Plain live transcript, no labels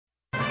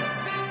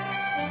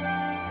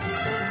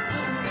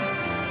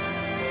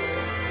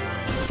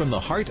from the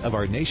heart of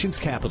our nation's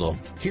capital,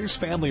 here's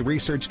Family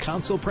Research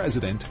Council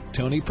President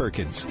Tony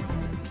Perkins.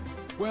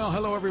 Well,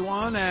 hello,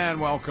 everyone,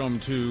 and welcome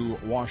to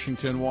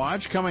Washington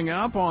Watch. Coming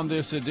up on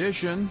this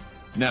edition.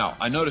 Now,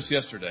 I noticed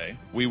yesterday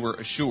we were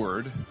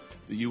assured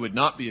that you would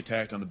not be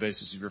attacked on the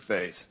basis of your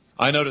faith.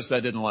 I noticed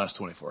that didn't last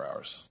 24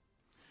 hours.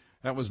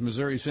 That was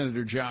Missouri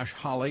Senator Josh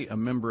Hawley, a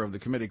member of the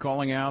committee,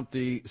 calling out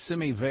the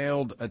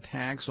semi-veiled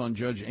attacks on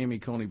Judge Amy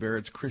Coney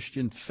Barrett's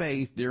Christian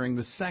faith during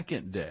the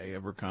second day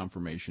of her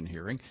confirmation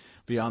hearing.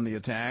 Beyond the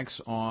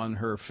attacks on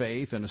her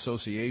faith and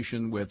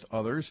association with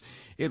others,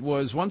 it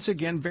was once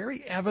again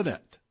very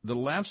evident the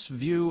left's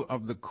view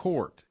of the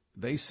court.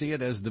 They see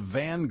it as the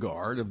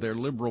vanguard of their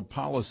liberal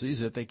policies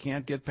that they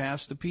can't get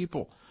past the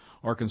people.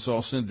 Arkansas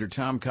Senator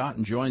Tom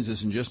Cotton joins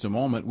us in just a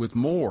moment with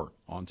more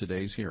on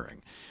today's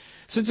hearing.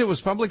 Since it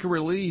was publicly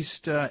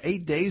released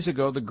 8 days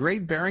ago, the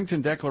Great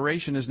Barrington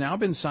Declaration has now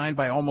been signed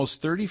by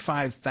almost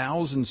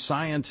 35,000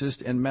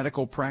 scientists and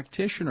medical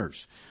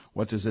practitioners.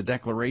 What does the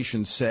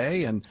Declaration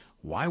say, and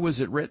why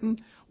was it written?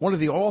 One of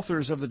the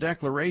authors of the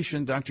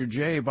Declaration, Dr.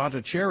 Jay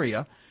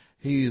Bhattacharya,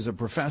 he's a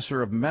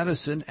professor of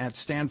medicine at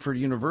Stanford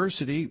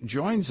University,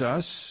 joins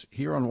us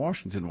here on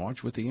Washington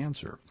Watch with the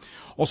answer.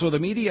 Also, the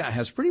media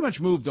has pretty much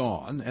moved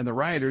on, and the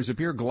rioters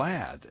appear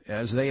glad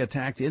as they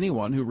attacked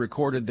anyone who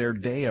recorded their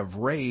day of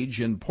rage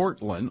in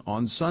Portland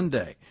on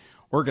Sunday.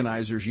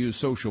 Organizers used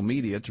social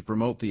media to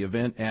promote the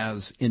event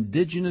as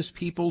Indigenous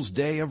Peoples'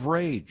 Day of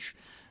Rage.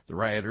 The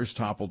rioters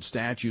toppled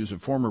statues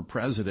of former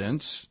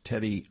presidents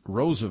Teddy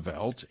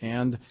Roosevelt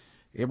and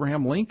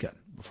Abraham Lincoln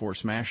before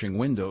smashing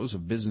windows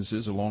of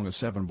businesses along a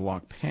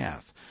 7-block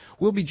path.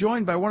 We'll be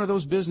joined by one of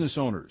those business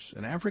owners,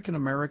 an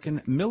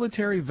African-American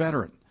military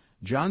veteran,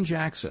 John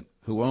Jackson,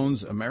 who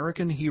owns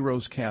American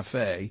Heroes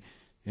Cafe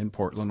in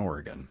Portland,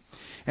 Oregon.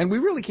 And we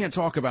really can't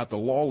talk about the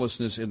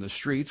lawlessness in the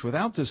streets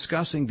without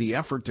discussing the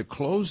effort to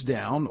close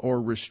down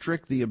or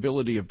restrict the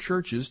ability of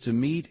churches to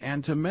meet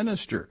and to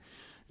minister.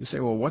 You say,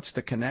 well, what's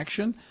the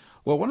connection?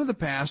 Well, one of the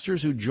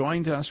pastors who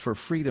joined us for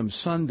Freedom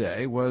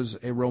Sunday was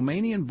a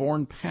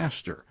Romanian-born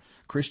pastor,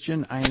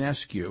 Christian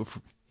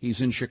Ionescu.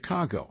 He's in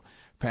Chicago.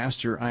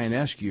 Pastor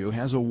Ionescu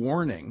has a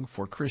warning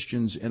for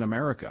Christians in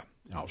America.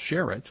 I'll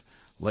share it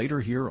later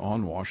here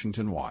on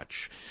Washington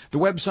Watch. The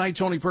website,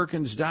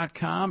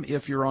 TonyPerkins.com.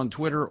 If you're on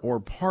Twitter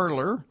or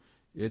Parler,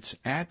 it's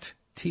at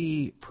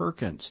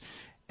 @TPerkins.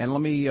 And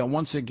let me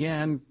once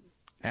again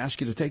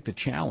ask you to take the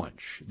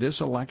challenge. This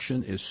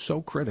election is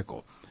so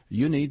critical.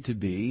 You need to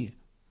be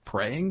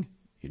praying.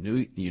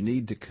 You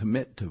need to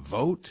commit to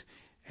vote,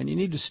 and you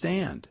need to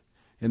stand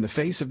in the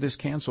face of this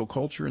cancel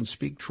culture and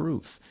speak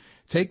truth.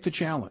 Take the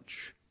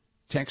challenge.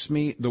 Text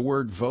me the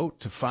word vote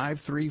to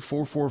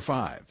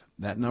 53445.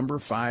 That number,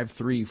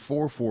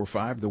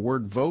 53445, the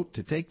word vote,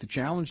 to take the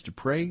challenge to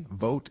pray,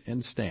 vote,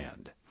 and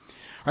stand.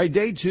 All right,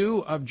 day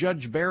 2 of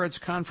Judge Barrett's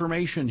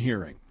confirmation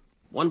hearing.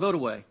 One vote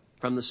away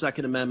from the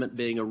Second Amendment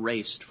being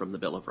erased from the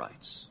Bill of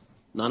Rights.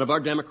 None of our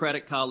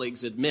Democratic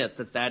colleagues admit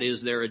that that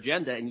is their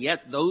agenda, and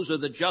yet those are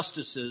the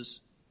justices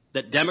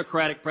that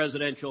Democratic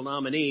presidential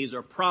nominees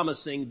are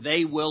promising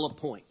they will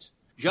appoint.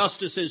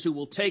 Justices who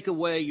will take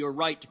away your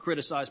right to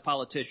criticize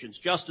politicians,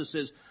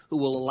 justices who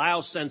will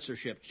allow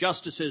censorship,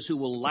 justices who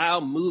will allow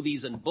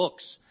movies and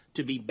books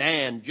to be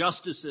banned,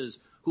 justices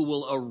who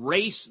will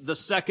erase the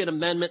Second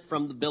Amendment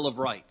from the Bill of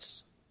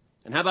Rights.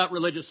 And how about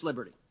religious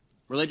liberty?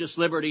 Religious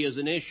liberty is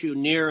an issue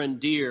near and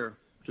dear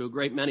to a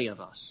great many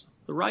of us.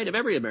 The right of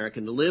every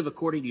American to live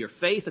according to your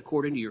faith,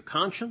 according to your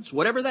conscience,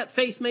 whatever that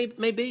faith may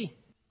be.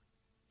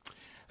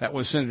 That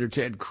was Senator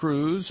Ted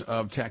Cruz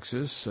of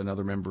Texas,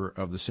 another member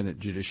of the Senate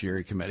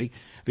Judiciary Committee.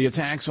 The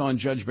attacks on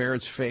Judge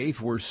Barrett's faith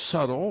were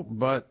subtle,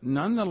 but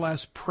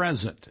nonetheless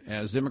present,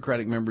 as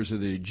Democratic members of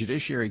the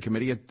Judiciary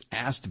Committee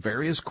asked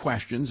various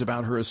questions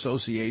about her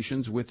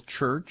associations with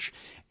church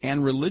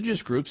and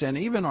religious groups, and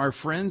even our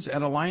friends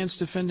at Alliance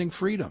Defending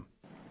Freedom.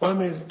 Let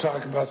me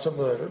talk about some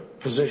of the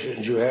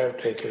positions you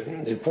have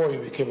taken. Before you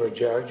became a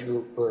judge,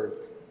 you were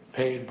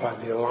paid by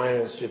the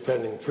Alliance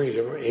Defending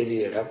Freedom,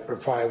 ADF, for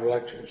 5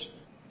 lectures.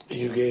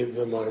 You gave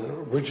them on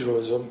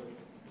originalism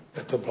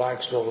at the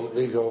Blackstone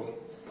Legal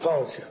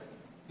Fellowship.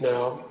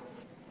 Now,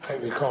 I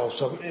recall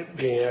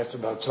being asked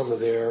about some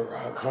of their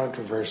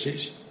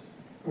controversies.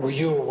 Were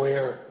you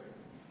aware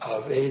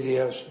of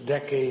ADF's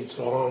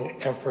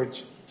decades-long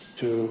efforts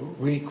to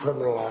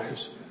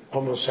recriminalize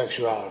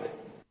homosexuality?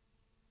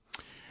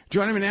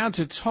 Joining me now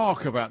to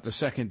talk about the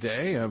second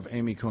day of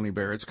Amy Coney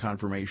Barrett's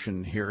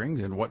confirmation hearing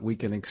and what we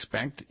can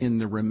expect in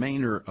the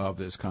remainder of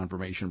this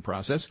confirmation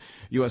process,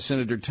 U.S.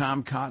 Senator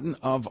Tom Cotton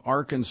of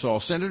Arkansas.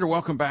 Senator,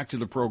 welcome back to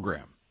the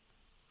program.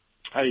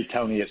 Hi,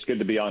 Tony. It's good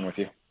to be on with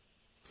you.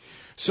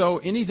 So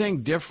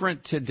anything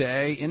different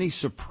today? Any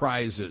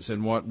surprises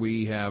in what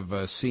we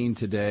have seen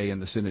today in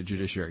the Senate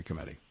Judiciary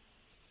Committee?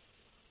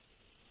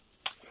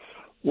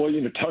 Well,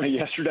 Tony,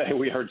 yesterday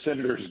we heard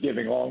senators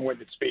giving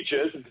long-winded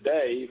speeches, and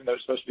today, even though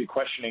it's supposed to be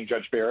questioning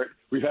Judge Barrett,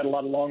 we've had a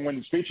lot of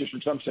long-winded speeches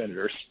from some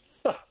senators.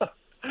 But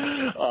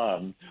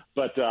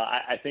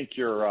I think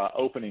your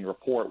opening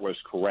report was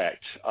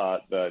correct.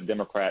 The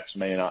Democrats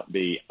may not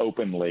be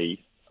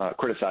openly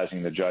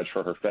criticizing the judge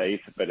for her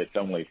faith, but it's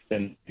only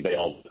thin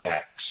veiled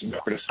attacks.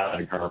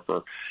 Criticizing her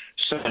for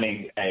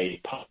signing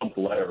a public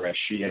letter as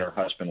she and her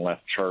husband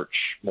left church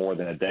more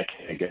than a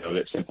decade ago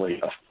that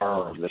simply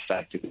affirmed the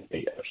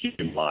sanctity of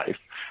human life,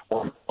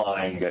 or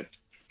implying that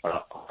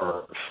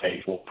her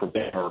faith will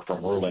prevent her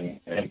from ruling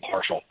in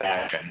impartial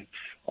fashion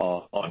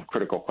on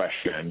critical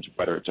questions,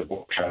 whether it's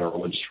abortion or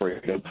religious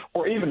freedom,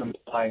 or even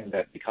implying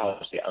that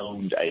because they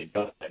owned a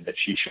gun that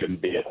she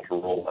shouldn't be able to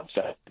rule on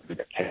sex.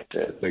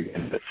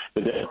 Again,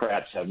 the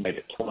Democrats have made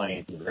it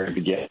plain from the very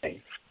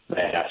beginning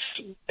that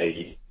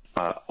they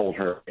hold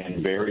her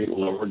in very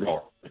low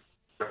regard,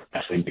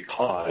 precisely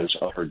because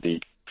of her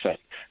deep faith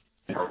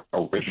in her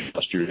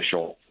original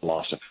judicial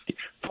philosophy.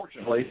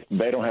 Fortunately,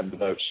 they don't have the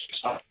votes to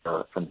stop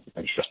her from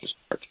doing Justice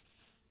Court.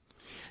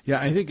 Yeah,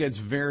 I think it's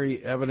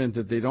very evident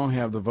that they don't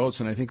have the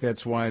votes, and I think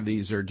that's why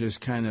these are just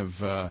kind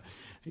of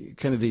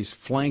these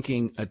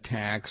flanking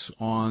attacks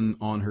on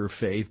her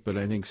faith. But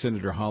I think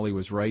Senator Hawley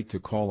was right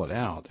to call it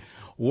out.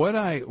 What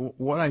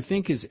I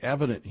think is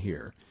evident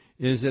here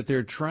is that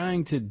they're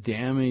trying to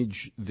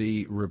damage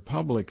the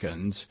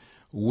Republicans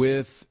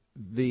with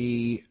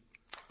the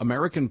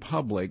American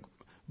public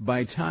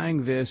by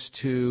tying this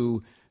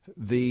to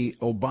the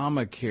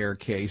Obamacare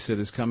case that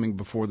is coming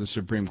before the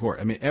Supreme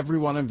Court. I mean, every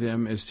one of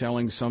them is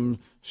telling some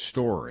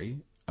story,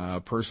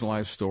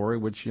 personalized story,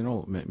 which,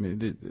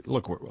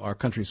 look, our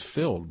country's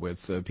filled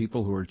with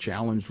people who are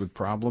challenged with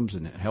problems,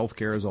 and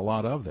healthcare is a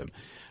lot of them.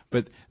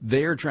 But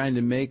they're trying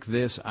to make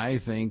this, I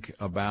think,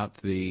 about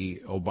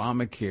the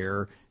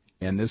Obamacare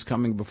and this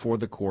coming before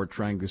the court,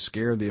 trying to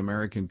scare the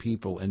American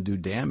people and do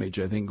damage,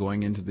 I think,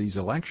 going into these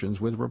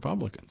elections with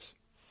Republicans.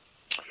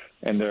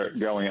 And they're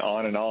going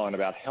on and on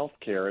about health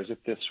care as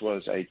if this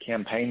was a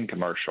campaign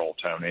commercial,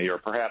 Tony, or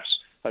perhaps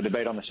a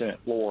debate on the Senate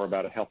floor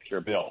about a health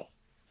care bill.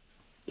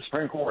 The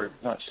Supreme Court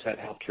does not set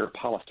health care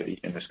policy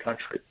in this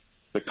country.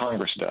 The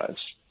Congress does.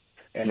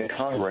 And the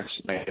Congress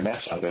made a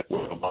mess of it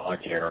with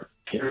Obamacare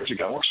years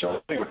ago or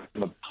so. Think of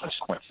the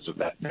consequences of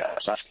that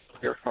mess. I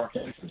hear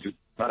Americans who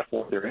cannot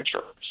afford their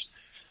insurance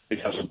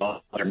because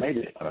Obamacare made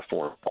it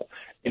unaffordable.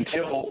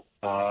 Until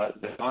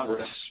the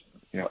Congress,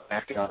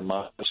 acting on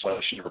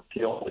legislation to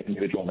repeal the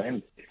individual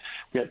mandate,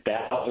 we had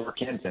thousands of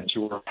Arkansans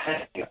who were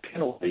paying a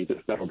penalty to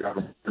the federal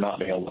government for not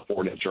being able to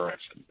afford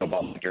insurance.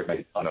 Obamacare made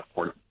it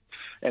unaffordable.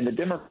 And the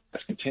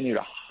Democrats continue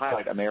to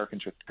highlight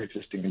Americans with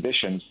pre-existing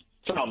conditions,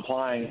 so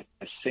implying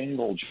a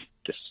single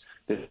justice,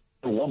 this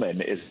woman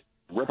is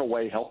rip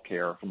away health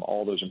care from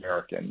all those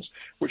Americans,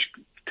 which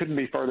couldn't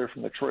be further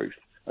from the truth.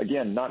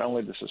 Again, not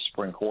only does the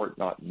Supreme Court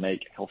not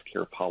make health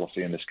care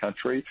policy in this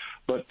country,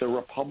 but the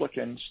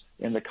Republicans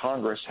in the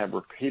Congress have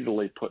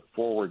repeatedly put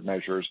forward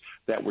measures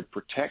that would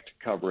protect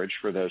coverage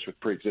for those with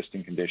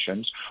pre-existing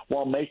conditions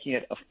while making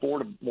it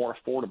more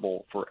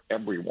affordable for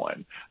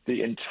everyone.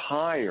 The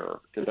entire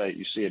debate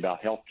you see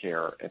about health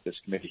care at this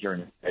committee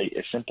hearing today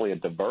is simply a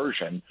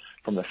diversion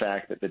from the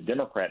fact that the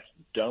Democrats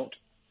don't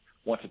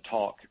want to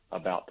talk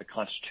about the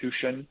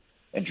Constitution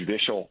and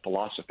judicial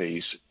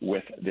philosophies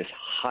with this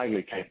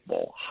highly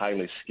capable,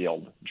 highly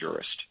skilled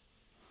jurist.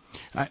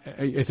 I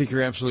think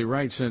you're absolutely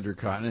right, Senator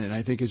Cotton, and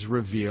I think it's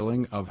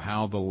revealing of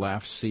how the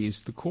left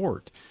sees the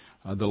court.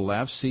 The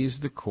left sees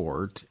the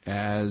court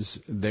as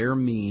their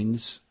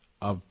means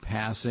of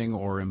passing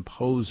or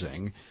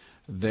imposing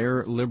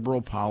their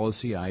liberal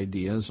policy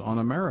ideas on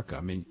America.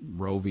 I mean,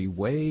 Roe v.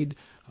 Wade,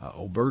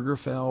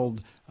 Obergefell,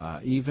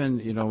 even,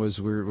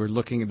 as we're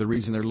looking at the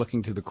reason they're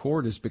looking to the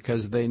court is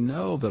because they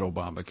know that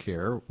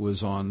Obamacare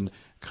was on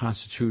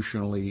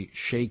constitutionally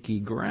shaky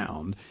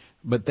ground.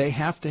 But they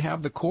have to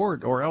have the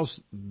court, or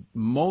else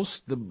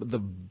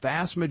the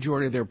vast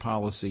majority of their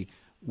policy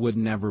would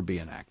never be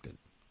enacted.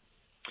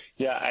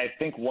 Yeah, I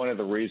think one of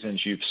the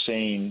reasons you've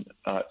seen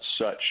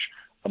such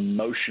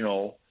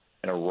emotional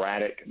and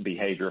erratic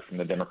behavior from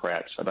the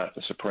Democrats about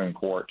the Supreme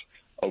Court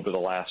over the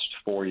last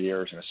 4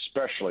 years, and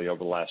especially over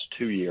the last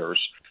 2 years,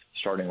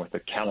 starting with the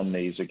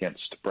calumnies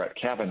against Brett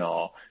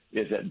Kavanaugh,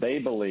 is that they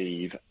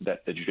believe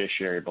that the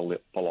judiciary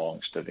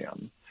belongs to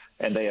them.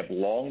 And they have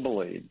long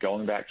believed,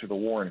 going back to the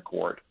Warren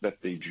Court, that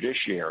the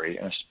judiciary,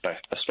 and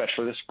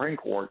especially the Supreme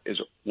Court, is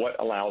what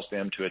allows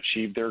them to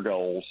achieve their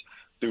goals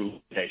through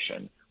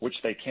litigation, which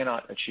they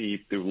cannot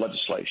achieve through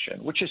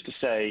legislation, which is to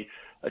say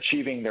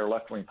achieving their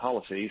left-wing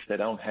policies that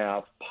don't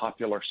have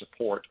popular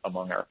support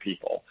among our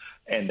people.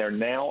 And they're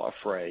now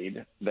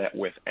afraid that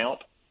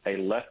without a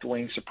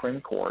left-wing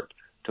Supreme Court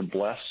to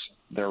bless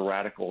their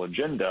radical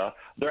agenda,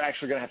 they're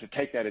actually going to have to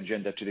take that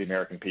agenda to the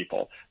American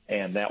people,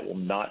 and that will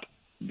not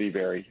be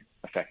very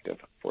effective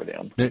for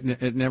them.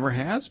 It never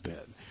has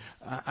been.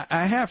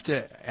 I have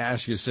to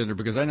ask you, Senator,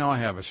 because I know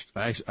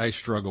I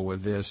struggle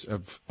with this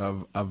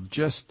of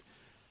just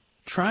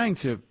trying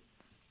to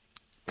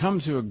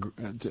come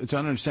to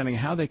understanding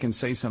how they can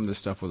say some of this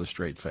stuff with a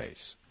straight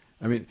face.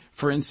 I mean,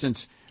 for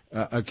instance,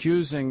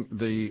 accusing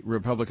the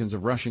Republicans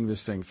of rushing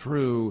this thing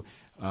through,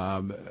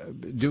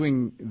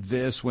 doing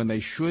this when they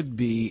should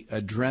be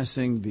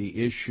addressing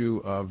the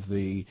issue of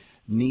the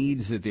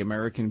needs that the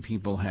American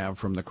people have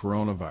from the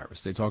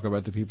coronavirus. They talk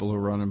about the people who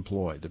are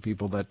unemployed, the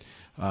people that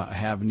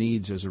have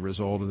needs as a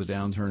result of the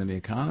downturn in the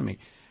economy.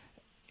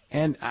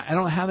 And I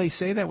don't know how they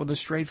say that with a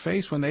straight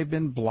face when they've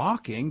been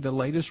blocking the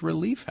latest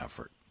relief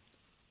effort.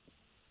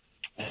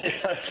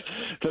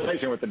 It's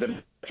amazing what the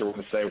Democrats want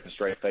to say with a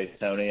straight face,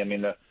 Tony. I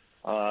mean, the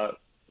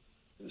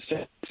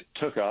Senate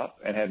took up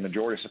and had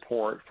majority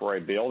support for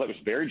a bill that was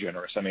very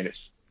generous. I mean, it's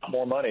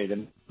more money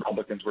than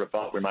Republicans would have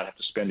thought we might have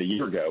to spend a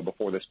year ago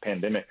before this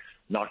pandemic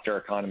knocked our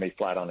economy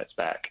flat on its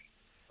back.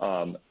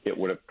 It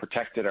would have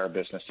protected our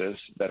businesses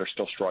that are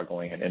still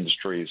struggling in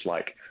industries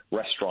like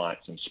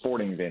restaurants and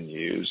sporting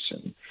venues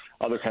and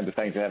other kinds of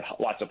things that have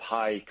lots of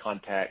high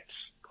contact,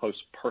 close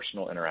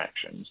personal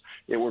interactions.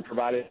 It would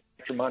provide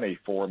extra money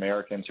for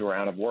Americans who are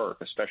out of work,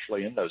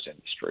 especially in those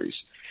industries.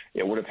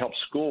 It would have helped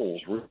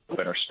schools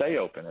reopen or stay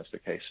open, as the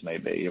case may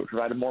be. It would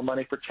provide more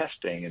money for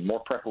testing and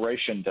more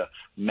preparation to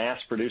mass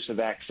produce a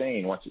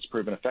vaccine once it's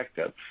proven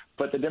effective.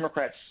 But the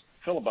Democrats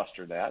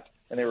filibustered that,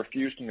 and they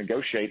refused to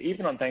negotiate,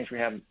 even on things we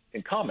have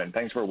in common,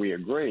 things where we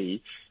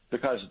agree,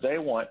 because they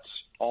want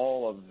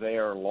all of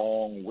their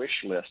long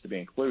wish list to be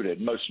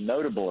included, most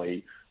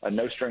notably a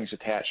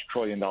no-strings-attached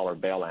trillion-dollar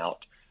bailout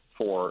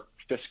for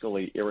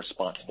fiscally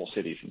irresponsible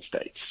cities and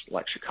states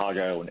like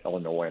Chicago and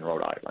Illinois and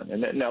Rhode Island.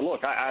 And now,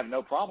 look, I have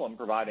no problem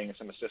providing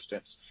some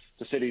assistance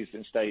to cities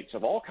and states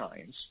of all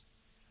kinds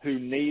who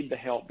need the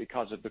help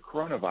because of the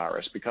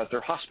coronavirus, because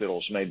their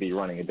hospitals may be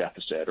running a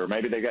deficit, or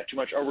maybe they got too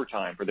much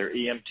overtime for their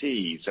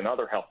EMTs and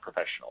other health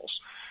professionals.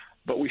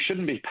 But we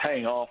shouldn't be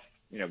paying off,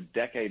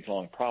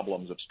 decades-long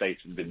problems of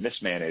states that have been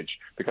mismanaged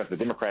because the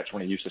Democrats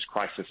want to use this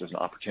crisis as an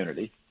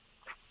opportunity.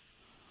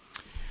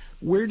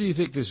 Where do you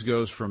think this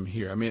goes from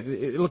here? I mean,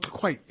 it looks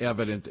quite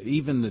evident that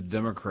even the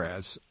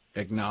Democrats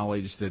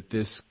acknowledge that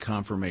this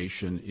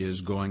confirmation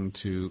is going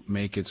to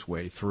make its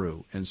way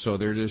through. And so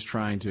they're just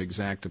trying to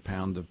exact a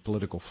pound of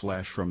political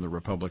flesh from the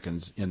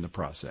Republicans in the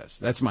process.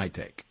 That's my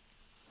take.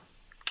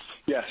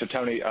 Yeah, so,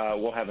 Tony,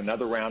 we'll have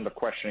another round of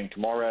questioning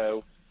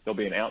tomorrow. There'll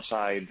be an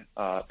outside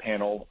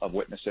panel of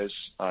witnesses,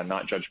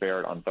 not Judge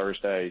Barrett, on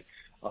Thursday.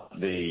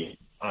 The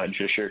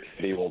Judiciary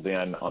Committee will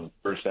then, on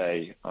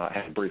Thursday,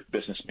 have a brief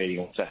business meeting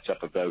and sets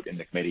up a vote in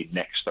the committee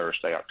next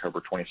Thursday,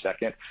 October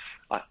 22nd.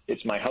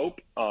 It's my hope,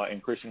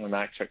 increasingly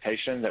my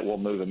expectation, that we'll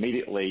move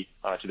immediately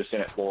to the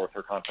Senate floor with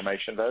her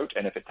confirmation vote.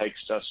 And if it takes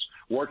us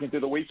working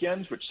through the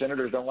weekends, which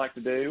senators don't like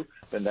to do,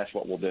 then that's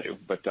what we'll do.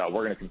 But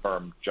we're going to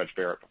confirm Judge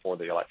Barrett before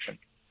the election.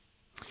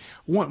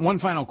 One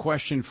final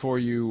question for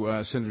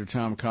you, Senator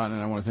Tom Cotton,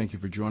 and I want to thank you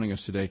for joining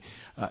us today.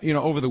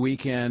 Over the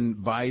weekend,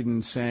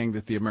 Biden saying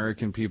that the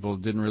American people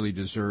didn't really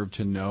deserve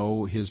to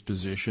know his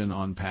position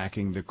on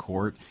packing the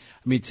court.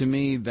 I mean, to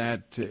me,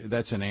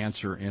 that's an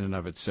answer in and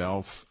of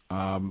itself.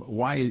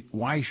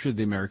 Why should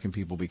the American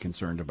people be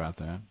concerned about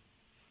that?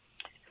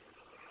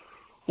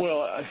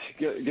 Well,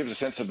 it gives a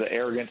sense of the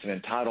arrogance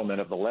and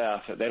entitlement of the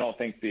left. They don't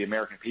think the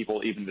American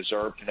people even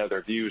deserve to know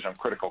their views on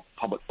critical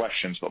public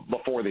questions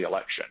before the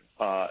election.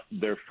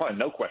 There's probably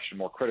no question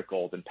more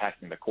critical than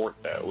packing the court,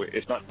 though.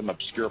 It's not some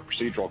obscure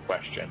procedural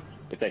question.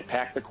 If they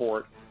pack the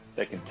court,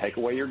 they can take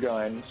away your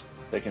guns.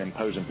 They can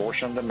impose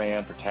abortion on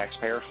demand for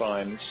taxpayer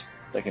funds.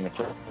 They can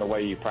influence the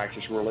way you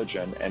practice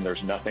religion, and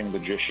there's nothing the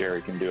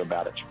judiciary can do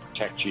about it to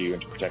protect you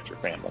and to protect your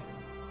family.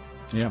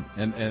 Yeah,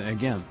 and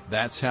again,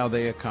 that's how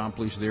they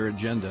accomplish their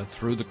agenda,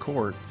 through the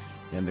court.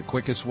 And the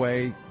quickest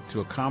way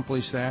to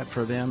accomplish that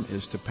for them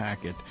is to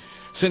pack it.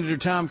 Senator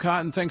Tom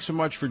Cotton, thanks so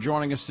much for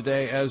joining us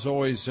today. As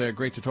always,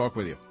 great to talk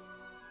with you.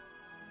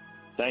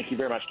 Thank you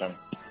very much, Tony.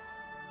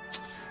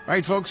 All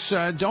right, folks,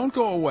 don't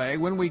go away.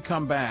 When we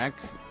come back,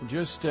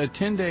 just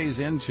 10 days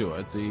into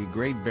it, the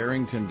Great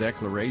Barrington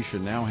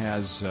Declaration now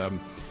has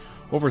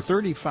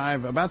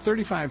about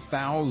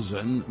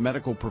 35,000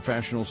 medical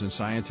professionals and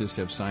scientists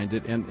have signed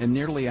it, and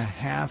nearly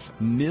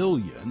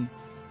 500,000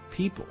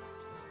 people.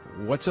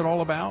 What's it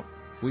all about?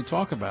 We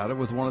talk about it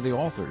with one of the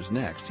authors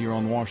next here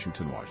on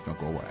Washington Watch. Don't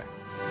go away.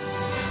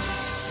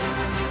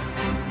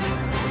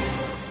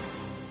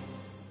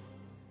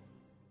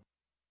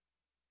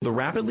 The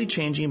rapidly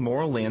changing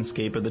moral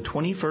landscape of the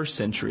 21st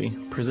century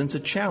presents a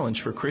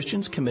challenge for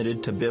Christians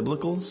committed to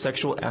biblical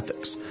sexual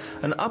ethics.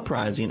 An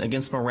uprising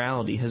against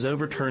morality has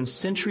overturned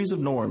centuries of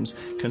norms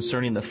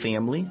concerning the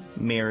family,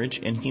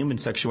 marriage, and human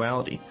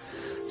sexuality.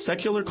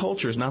 Secular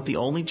culture is not the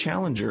only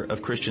challenger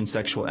of Christian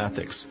sexual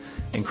ethics.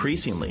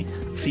 Increasingly,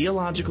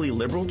 theologically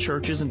liberal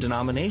churches and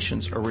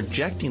denominations are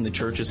rejecting the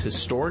church's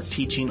historic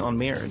teaching on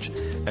marriage.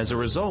 As a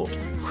result,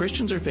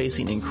 Christians are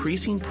facing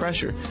increasing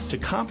pressure to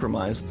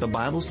compromise the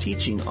Bible's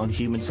teaching on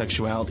human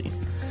sexuality.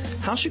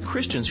 How should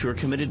Christians who are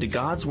committed to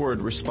God's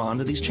Word respond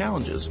to these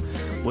challenges?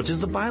 What does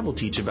the Bible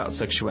teach about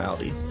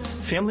sexuality?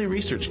 Family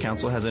Research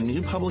Council has a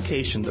new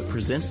publication that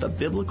presents the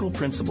biblical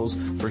principles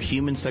for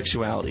human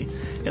sexuality.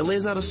 It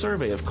lays out a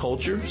survey of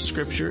culture,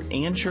 scripture,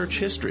 and church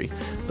history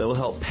that will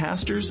help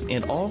pastors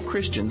and all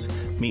Christians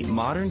meet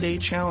modern-day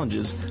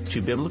challenges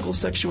to biblical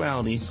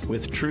sexuality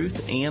with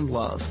truth and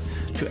love.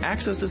 To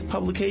access this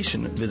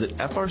publication, visit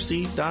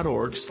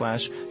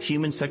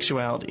frc.org/human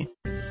sexuality.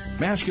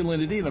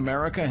 Masculinity in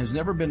America has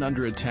never been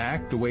under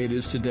attack the way it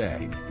is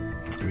today.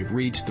 We've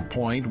reached the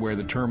point where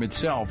the term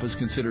itself is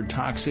considered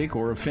toxic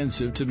or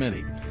offensive to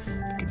many.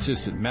 The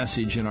consistent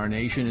message in our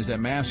nation is that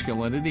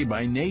masculinity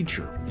by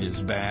nature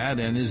is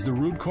bad and is the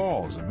root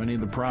cause of many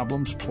of the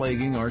problems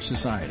plaguing our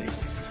society.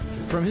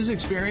 From his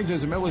experience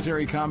as a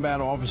military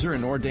combat officer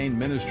and ordained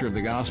minister of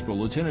the gospel,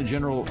 Lieutenant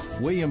General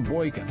William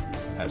Boykin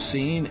has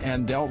seen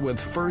and dealt with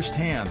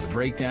firsthand the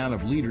breakdown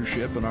of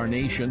leadership in our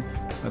nation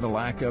by the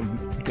lack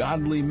of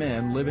godly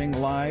men living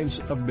lives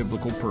of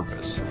biblical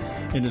purpose.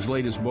 In his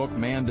latest book,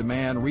 Man to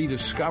Man,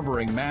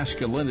 Rediscovering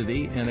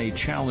Masculinity in a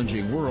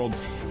Challenging World,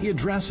 he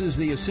addresses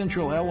the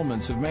essential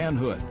elements of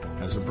manhood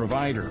as a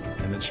provider,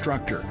 an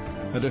instructor,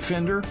 a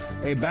defender,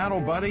 a battle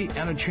buddy,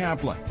 and a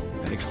chaplain,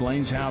 and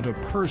explains how to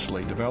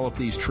personally develop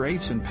these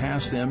traits and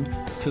pass them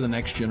to the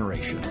next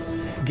generation.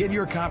 Get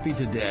your copy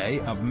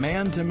today of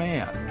Man to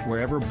Man,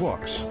 wherever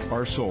books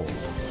are sold.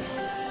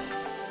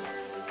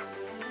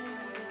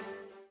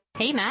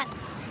 Hey, Matt.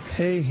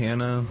 Hey,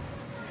 Hannah.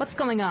 What's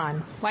going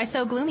on? Why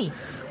so gloomy?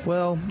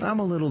 Well, I'm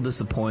a little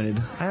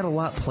disappointed. I had a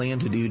lot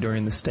planned to do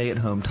during the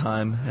stay-at-home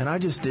time, and I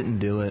just didn't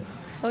do it.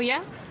 Oh,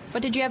 yeah?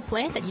 What did you have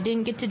planned that you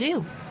didn't get to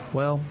do?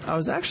 Well, I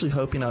was actually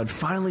hoping I would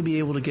finally be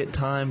able to get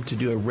time to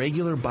do a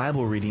regular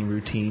Bible reading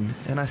routine,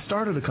 and I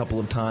started a couple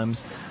of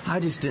times. I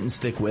just didn't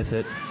stick with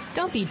it.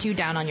 Don't be too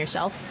down on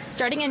yourself.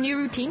 Starting a new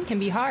routine can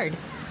be hard,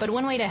 but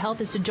one way to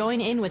help is to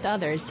join in with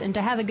others and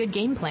to have a good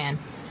game plan.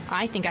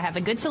 I think I have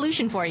a good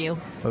solution for you.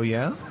 Oh,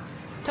 yeah?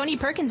 Tony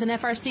Perkins and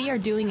FRC are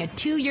doing a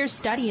 2-year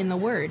study in the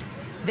Word.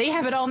 They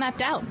have it all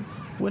mapped out.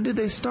 When did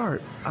they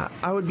start?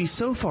 I would be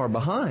so far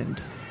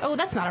behind. Oh,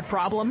 that's not a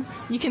problem.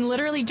 You can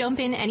literally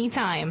jump in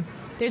anytime.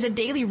 There's a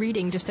daily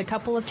reading, just a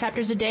couple of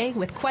chapters a day,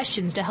 with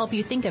questions to help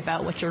you think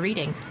about what you're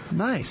reading.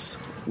 Nice.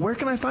 Where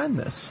can I find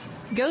this?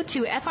 Go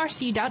to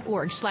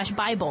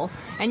frc.org/Bible,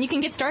 and you can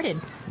get started.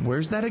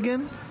 Where's that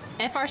again?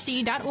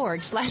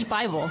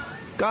 frc.org/Bible.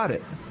 Got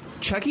it.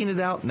 Checking it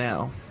out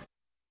now.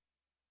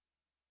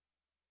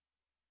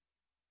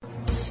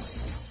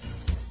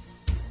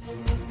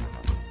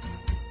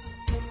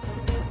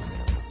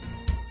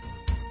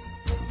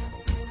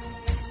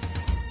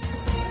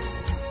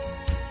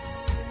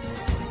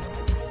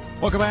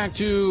 Welcome back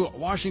to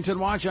Washington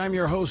Watch. I'm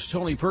your host,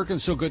 Tony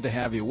Perkins. So good to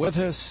have you with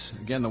us.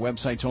 Again, the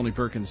website,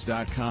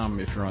 TonyPerkins.com.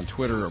 If you're on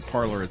Twitter or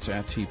Parler, it's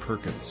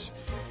 @TPerkins.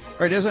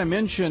 All right, as I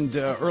mentioned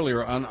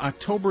earlier, on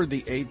October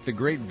the 8th, the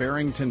Great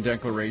Barrington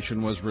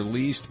Declaration was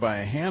released by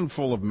a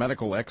handful of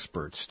medical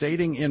experts,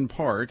 stating in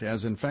part,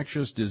 as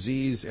infectious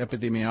disease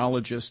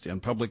epidemiologist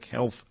and public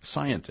health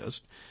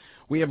scientist,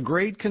 we have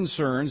great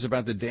concerns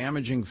about the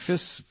damaging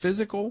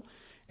physical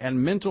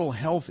and mental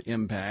health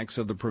impacts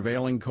of the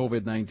prevailing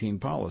COVID-19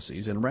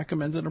 policies and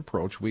recommend an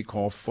approach we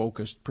call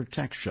focused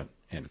protection,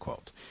 end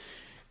quote.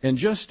 In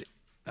just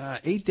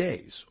 8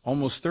 days,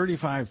 almost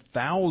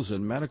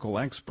 35,000 medical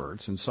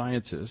experts and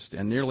scientists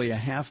and nearly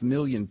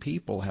 500,000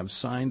 people have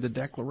signed the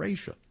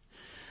declaration.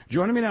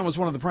 Joining me now is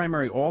one of the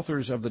primary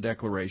authors of the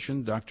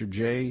declaration, Dr.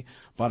 Jay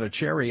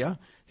Bhattacharya.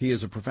 He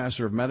is a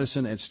professor of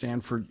medicine at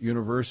Stanford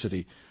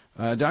University.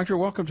 Doctor,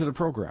 welcome to the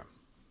program.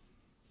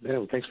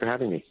 Yeah, thanks for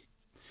having me.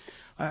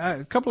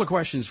 A couple of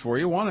questions for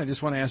you. One, I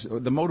just want to ask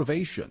the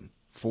motivation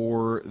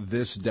for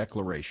this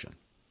declaration.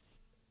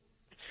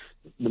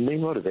 The main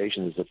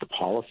motivation is that the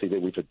policy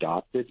that we've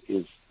adopted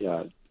is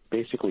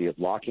basically of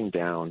locking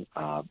down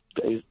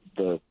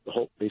the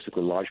whole,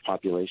 basically large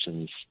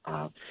populations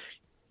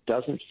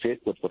doesn't fit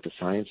with what the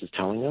science is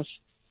telling us,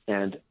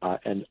 and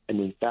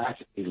in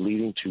fact is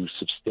leading to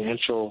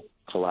substantial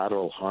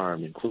collateral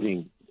harm,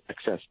 including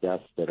excess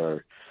deaths that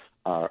are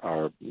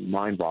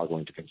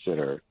mind-boggling to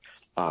consider.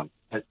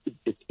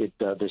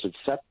 There's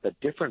a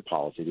different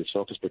policy, this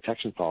focused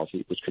protection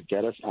policy, which could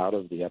get us out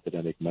of the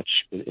epidemic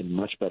in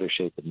much better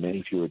shape with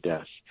many fewer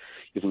deaths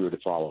if we were to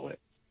follow it.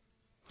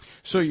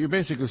 So you're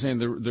basically saying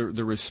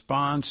the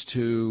response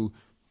to,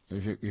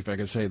 if I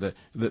could say,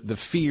 the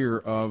fear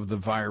of the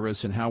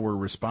virus and how we're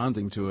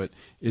responding to it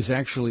is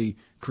actually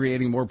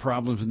creating more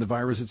problems than the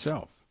virus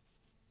itself.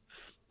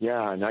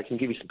 Yeah, and I can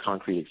give you some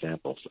concrete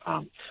examples.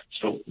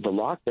 So the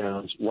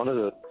lockdowns, one of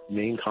the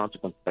main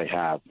consequences they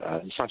have,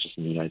 it's not just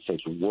in the United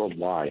States, but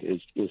worldwide,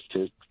 is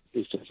to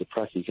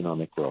suppress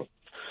economic growth.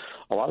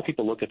 A lot of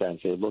people look at that and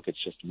say, look,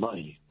 it's just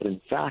money. But in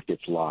fact,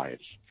 it's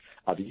lives.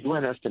 The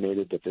UN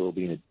estimated that there will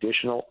be an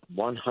additional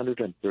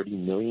 130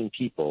 million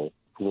people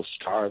who will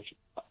starve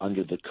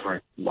under the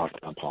current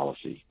lockdown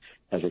policy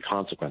as a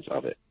consequence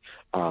of it.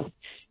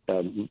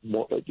 There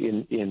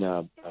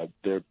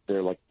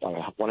are like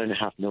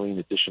 1.5 million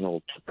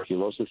additional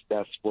tuberculosis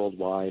deaths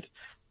worldwide.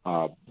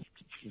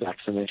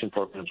 Vaccination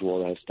programs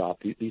worldwide have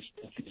stopped. These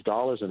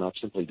dollars are not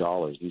simply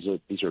dollars.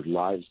 These are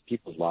lives,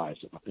 people's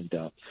lives,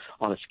 and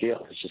on a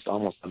scale that's just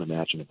almost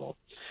unimaginable.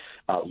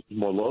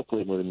 More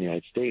locally, within the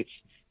United States,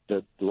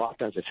 the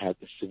lockdowns have had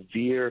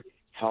severe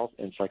health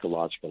and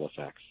psychological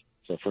effects.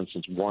 So, for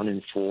instance, 1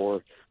 in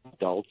 4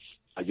 adults,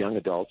 young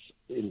adults,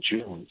 in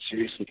June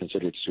seriously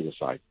considered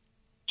suicide.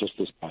 Just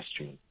this past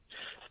June.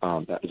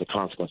 as a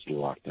consequence of the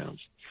lockdowns.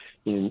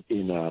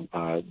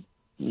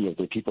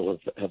 The people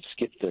have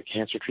skipped their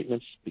cancer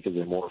treatments because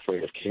they're more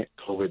afraid of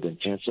COVID than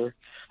cancer.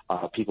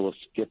 People have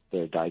skipped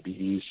their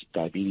diabetes,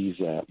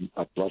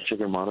 blood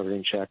sugar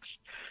monitoring checks.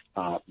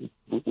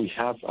 We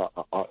have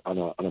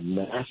on a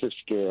massive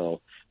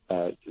scale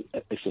a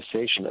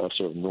cessation of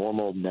sort of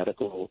normal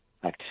medical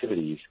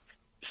activities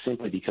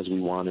simply because we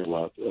want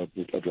to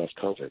address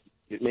COVID.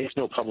 It makes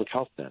no public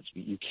health sense.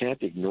 You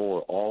can't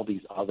ignore all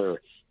these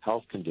other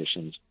health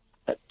conditions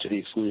to the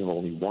exclusion of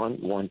only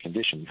one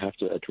condition. You have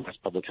to address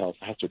public health.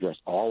 You have to address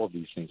all of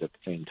these things at the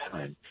same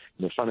time. And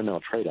they're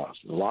fundamental trade-offs.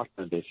 And the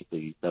lockdown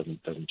basically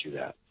doesn't do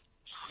that.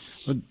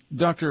 But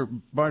Dr.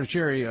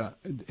 Bhattacharya,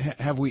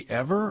 have we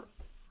ever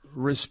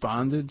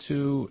responded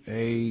to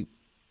a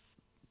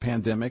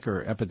pandemic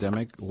or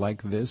epidemic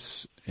like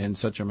this in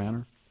such a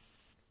manner?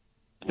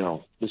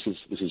 No, this is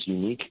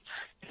unique,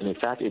 and in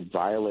fact, it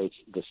violates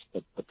the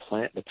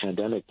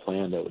pandemic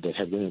plan that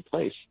had been in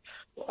place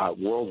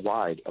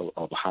worldwide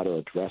of how to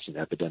address an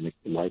epidemic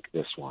like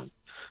this one.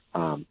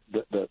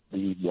 The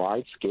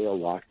wide-scale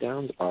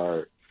lockdowns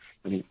are,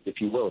 if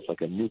you will, it's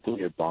like a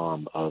nuclear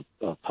bomb of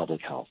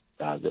public health.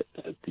 It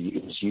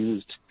was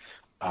used.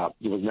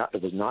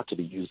 It was not to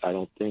be used, I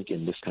don't think,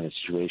 in this kind of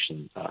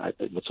situation.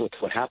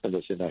 What happened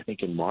is that I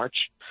think in March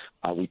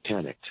we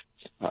panicked.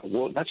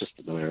 Not just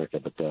America,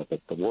 but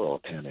the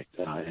world panicked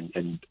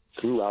and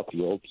threw out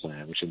the old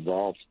plan, which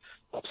involved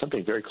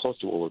something very close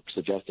to what we're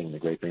suggesting in the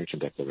Great Barrington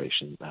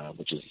Declaration,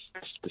 which is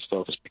this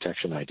focus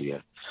protection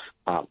idea.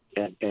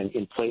 And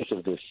in place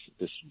of this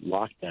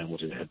lockdown,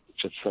 which had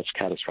such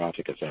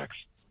catastrophic effects.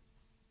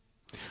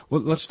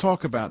 Well, let's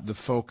talk about the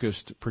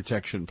focused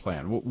protection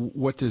plan.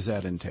 What does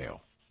that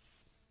entail?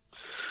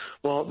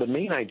 Well, the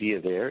main idea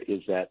there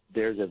is that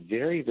there's a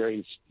very,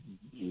 very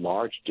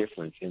large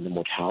difference in the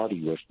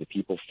mortality risk that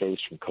people face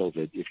from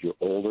COVID if you're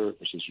older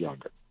versus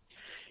younger.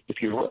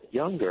 If you're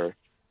younger,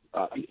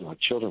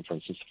 children, for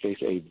instance,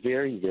 face a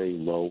very, very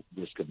low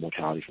risk of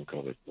mortality from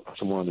COVID,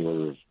 somewhere on the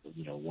order of,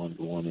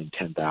 1 in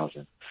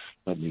 10,000,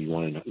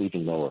 maybe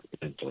even lower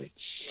potentially.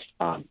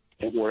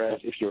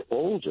 Whereas if you're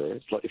older,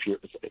 if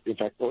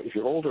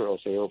you're older, or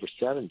say over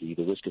 70,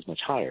 the risk is much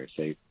higher,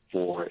 say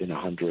 4 in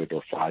 100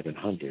 or 5 in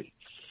 100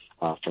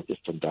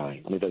 from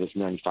dying. that is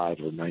 95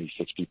 or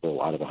 96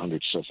 people out of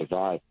 100 still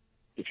survive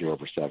if you're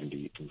over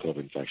 70 from COVID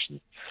infection.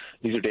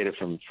 These are data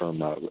from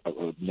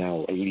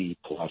now 80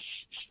 plus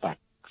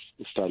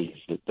studies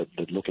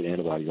that look at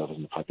antibody levels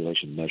in the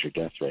population and measure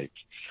death rates.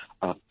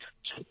 So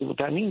what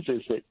that means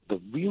is that the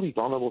really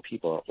vulnerable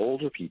people are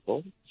older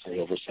people, say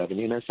over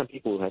 70, and then some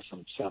people who have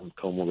some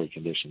comorbid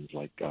conditions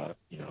like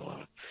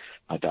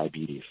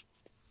diabetes.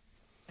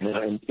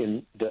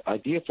 And the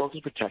idea of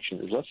focused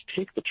protection is let's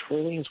take the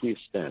trillions we've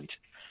spent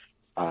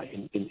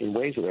in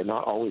ways that are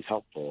not always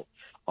helpful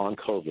on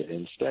COVID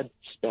and instead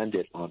spend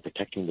it on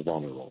protecting the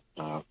vulnerable.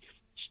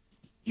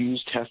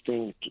 Use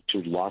testing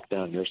to lock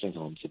down nursing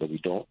homes so that we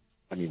don't.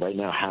 Right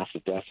now, half the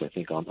deaths, I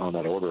think, on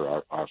that order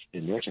are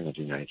in nursing homes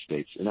in the United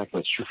States, and that's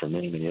true for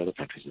many, many other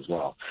countries as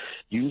well.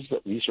 Use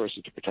the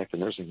resources to protect the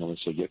nursing homes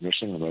so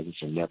nursing home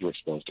residents are never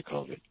exposed to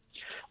COVID.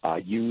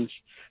 Use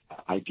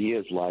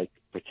ideas like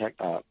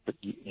protect.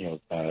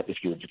 If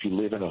you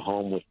live in a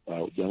home with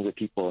younger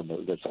people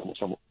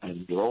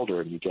and you're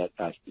older and you get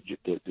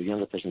the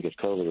younger person gets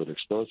COVID or they're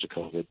exposed to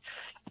COVID,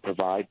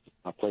 provide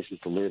places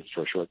to live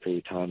for a short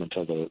period of time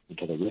until the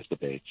risk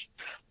abates.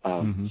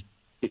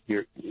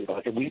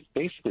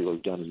 Basically what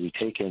we've done is we've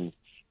taken,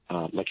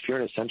 if you're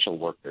an essential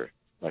worker,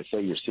 right,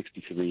 say you're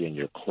 63 and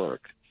you're a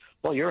clerk,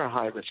 well, you're a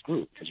high-risk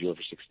group because you're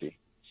over 60.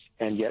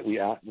 And yet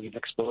we've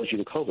exposed you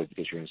to COVID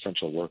because you're an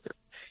essential worker.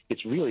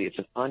 It's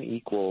an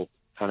unequal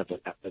kind of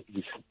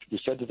we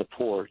said to the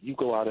poor, you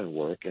go out and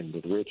work, and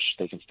the rich,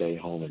 they can stay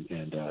home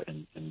and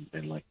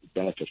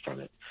benefit from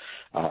it,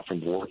 from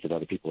the work that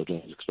other people are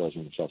doing is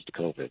exposing themselves to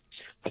COVID.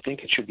 I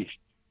think it should be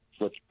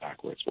flipped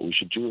backwards. What we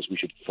should do is we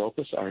should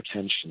focus our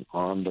attention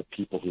on the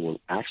people who are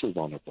actually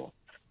vulnerable,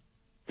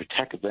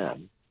 protect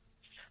them,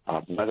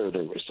 whether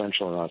they're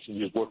essential or not. So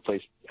use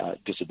workplace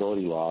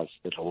disability laws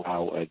that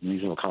allow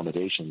reasonable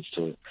accommodations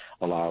to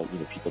allow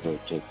people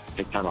to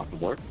take time off from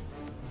work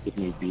if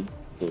need be.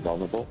 They're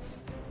vulnerable,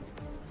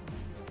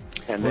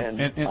 and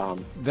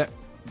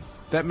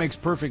that makes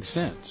perfect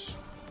sense.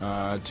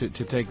 To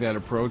take that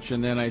approach,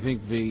 and then I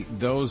think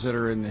those that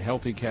are in the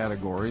healthy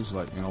categories,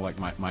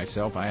 like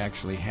myself, I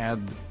actually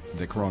had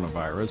the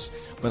coronavirus,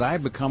 but I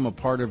become a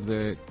part of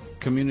the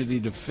community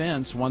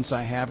defense once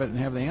I have it and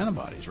have the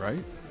antibodies,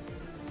 right?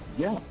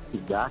 Yeah,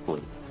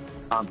 exactly.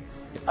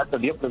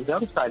 The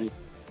other side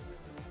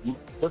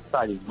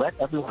is let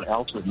everyone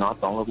else who's not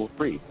vulnerable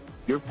free.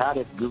 You've had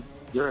it.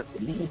 You're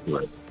immune to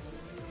it.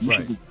 You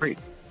should be free.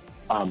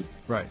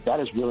 Right. That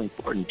is really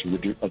important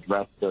to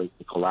address the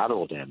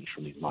collateral damage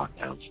from these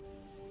lockdowns.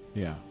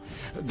 Yeah.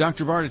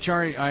 Dr.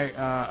 Bhattacharya,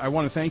 I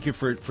want to thank you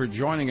for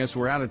joining us.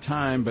 We're out of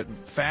time, but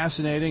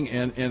fascinating,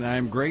 and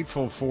I'm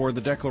grateful for the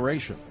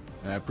declaration.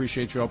 And I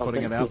appreciate you all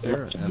putting it out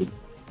there,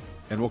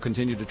 and we'll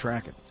continue to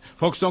track it.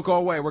 Folks, don't go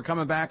away. We're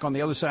coming back on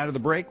the other side of the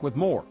break with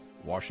more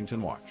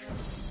Washington Watch.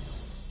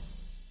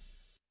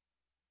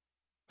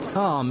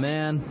 Oh,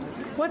 man.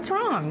 What's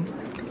wrong?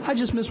 I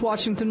just missed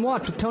Washington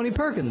Watch with Tony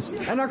Perkins,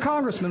 and our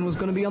congressman was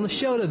going to be on the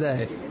show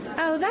today.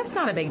 Oh, that's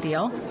not a big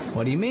deal.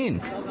 What do you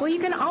mean? Well, you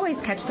can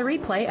always catch the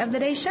replay of the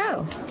day's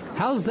show.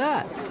 How's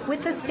that?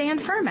 With the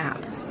Stand Firm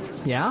app.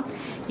 Yeah?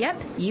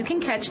 Yep, you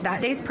can catch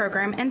that day's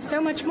program and so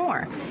much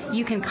more.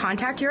 You can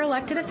contact your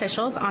elected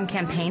officials on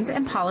campaigns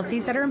and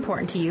policies that are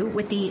important to you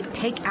with the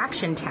Take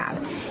Action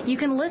tab. You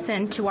can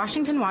listen to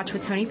Washington Watch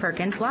with Tony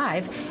Perkins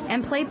live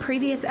and play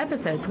previous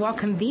episodes while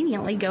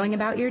conveniently going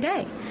about your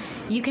day.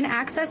 You can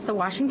access the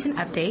Washington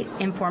Update,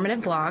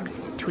 informative blogs,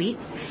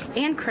 tweets,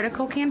 and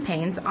critical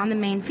campaigns on the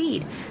main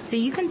feed, so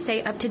you can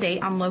stay up to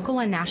date on local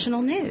and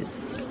national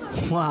news.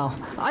 Wow,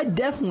 I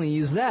definitely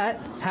use that.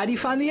 How do you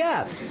find the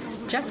app?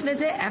 Just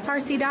visit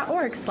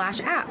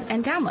frc.org/app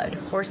and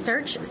download, or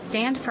search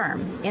Stand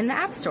Firm in the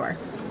App Store.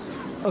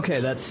 Okay,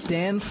 that's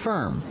Stand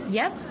Firm.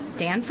 Yep,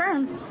 Stand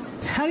Firm.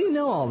 How do you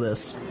know all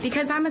this?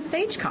 Because I'm a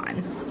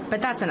SageCon,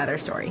 but that's another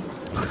story.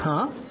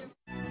 Huh?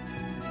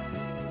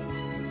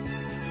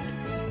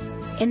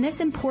 In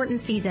this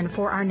important season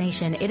for our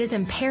nation, it is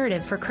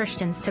imperative for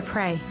Christians to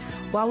pray.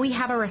 While we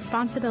have a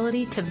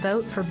responsibility to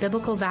vote for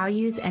biblical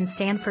values and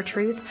stand for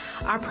truth,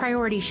 our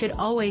priority should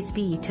always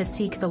be to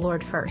seek the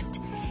Lord first.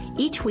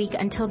 Each week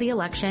until the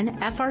election,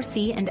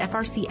 FRC and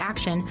FRC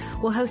Action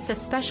will host a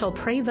special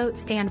Pray, Vote,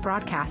 Stand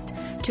broadcast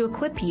to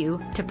equip you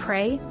to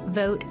pray,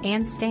 vote,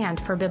 and stand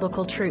for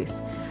biblical truth.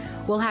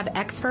 We'll have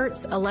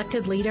experts,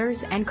 elected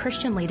leaders, and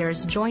Christian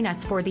leaders join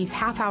us for these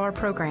half-hour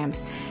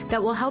programs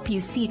that will help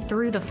you see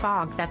through the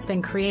fog that's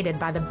been created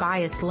by the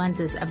biased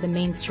lenses of the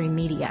mainstream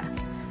media.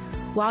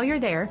 While you're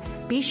there,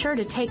 be sure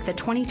to take the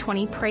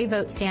 2020 Pray,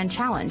 Vote, Stand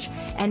Challenge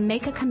and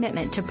make a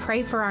commitment to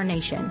pray for our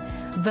nation,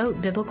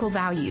 vote biblical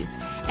values,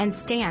 and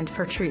stand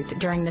for truth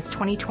during this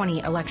 2020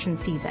 election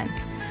season.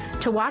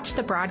 To watch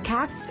the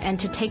broadcasts and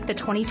to take the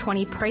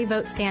 2020 Pray,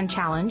 Vote, Stand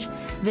Challenge,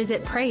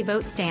 visit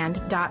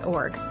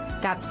PrayVoteStand.org.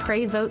 That's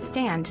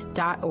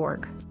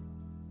PrayVoteStand.org.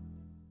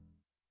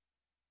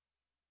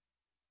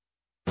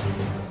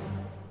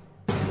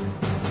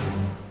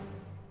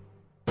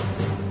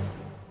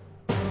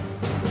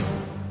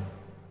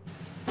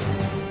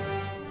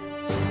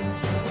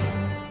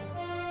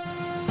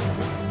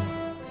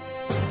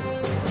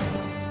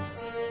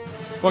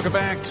 Welcome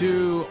back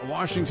to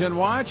Washington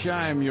Watch.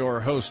 I'm your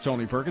host,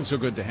 Tony Perkins. So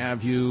good to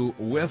have you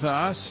with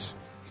us.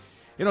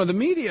 You know, the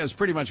media has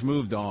pretty much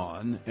moved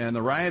on, and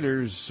the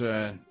rioters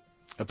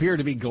appear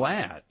to be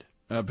glad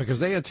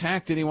because they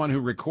attacked anyone who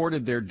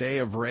recorded their day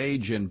of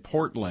rage in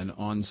Portland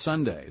on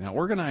Sunday. Now,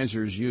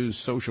 organizers used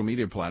social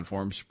media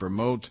platforms to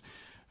promote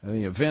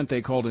the event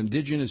they called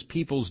Indigenous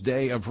Peoples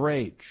Day of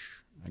Rage.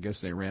 I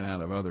guess they ran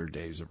out of other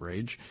days of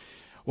rage.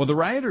 Well, the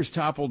rioters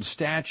toppled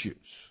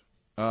statues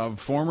of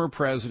former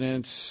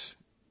presidents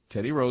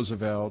Teddy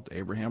Roosevelt,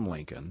 Abraham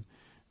Lincoln,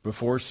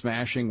 before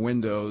smashing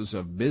windows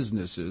of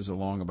businesses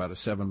along about a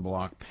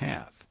 7-block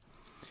path.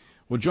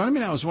 Well, joining me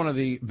now is one of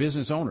the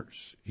business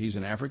owners. He's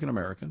an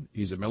African-American.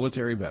 He's a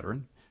military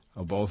veteran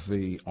of both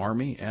the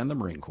Army and the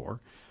Marine Corps.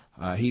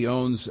 He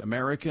owns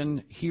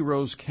American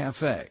Heroes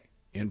Cafe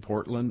in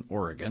Portland,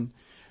 Oregon.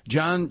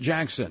 John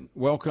Jackson,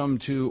 welcome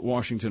to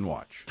Washington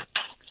Watch.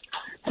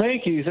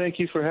 Thank you. Thank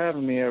you for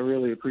having me. I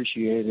really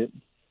appreciate it.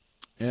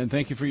 And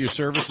thank you for your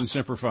service in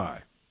Semper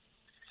Fi.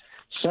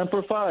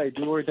 Semper Fi,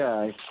 do or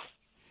die.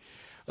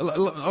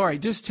 All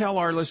right, just tell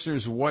our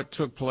listeners what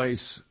took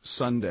place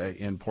Sunday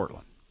in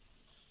Portland.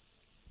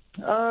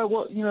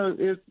 Well, you know,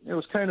 it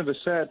was kind of a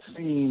sad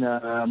scene.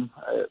 I'm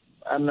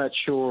not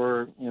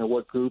sure, you know,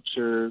 what groups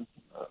are.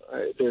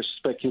 There's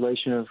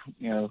speculation of,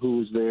 you know, who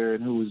was there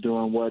and who was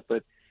doing what,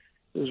 but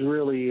it was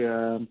really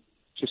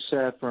just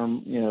sad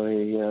from, you know,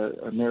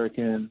 a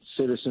American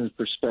citizen's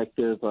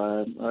perspective.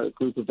 A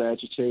group of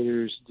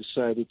agitators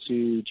decided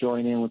to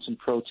join in with some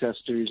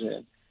protesters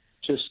and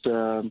just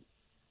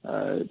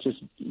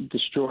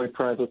destroy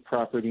private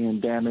property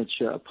and damage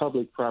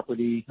public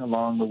property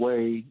along the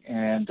way.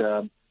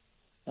 And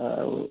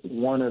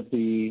one of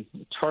the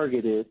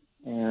targeted,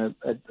 and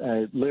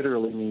I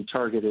literally mean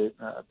targeted,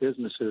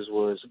 businesses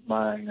was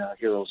my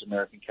Heroes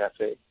American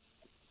Cafe.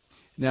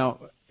 Now,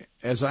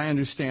 as I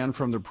understand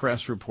from the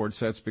press reports,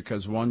 that's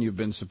because, one, you've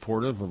been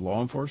supportive of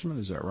law enforcement.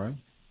 Is that right?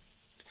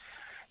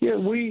 Yeah,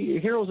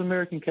 Heroes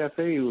American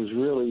Cafe was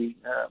really,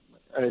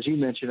 as you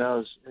mentioned, I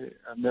was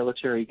a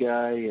military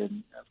guy,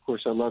 and, of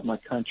course, I love my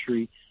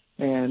country.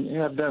 And you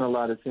know, I've done a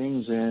lot of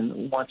things,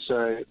 and once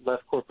I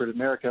left corporate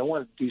America, I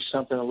wanted to do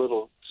something a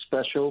little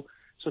special.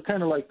 So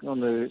kind of like on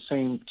the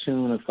same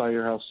tune of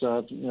Firehouse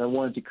Subs, you know, I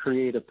wanted to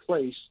create a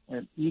place,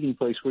 an eating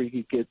place where you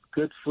could get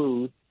good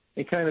food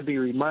and kind of be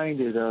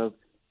reminded of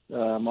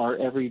our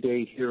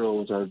everyday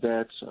heroes, our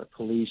vets, our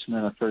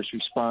policemen, our first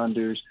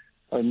responders,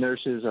 our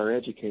nurses, our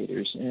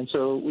educators. And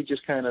so we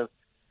just kind of,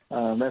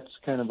 that's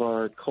kind of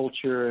our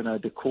culture and our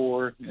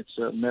decor. It's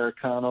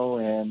Americano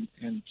and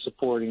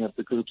supporting of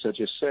the groups I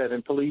just said.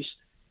 And police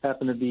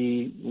happen to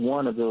be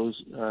one of those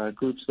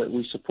groups that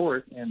we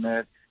support, and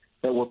that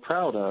that we're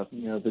proud of.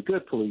 You know, the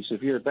good police.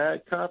 If you're a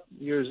bad cop,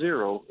 you're a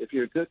zero. If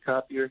you're a good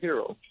cop, you're a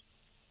hero.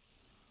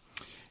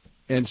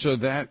 And so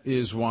that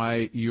is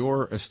why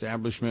your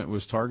establishment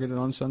was targeted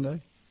on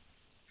Sunday?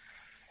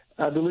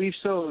 I believe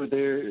so.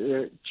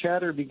 Their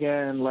chatter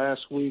began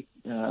last week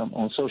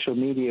on social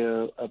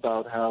media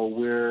about how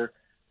we're,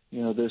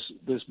 you know,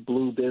 this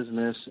blue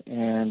business,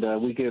 and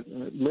we give,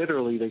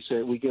 literally, they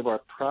said we give our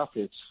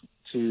profits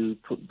to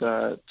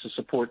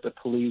support the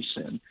police,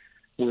 and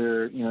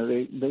we're, you know,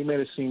 they made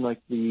it seem like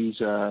these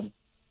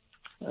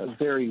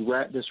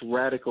this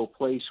radical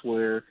place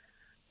where,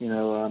 you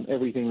know,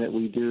 everything that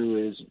we do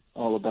is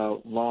all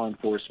about law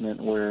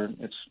enforcement, where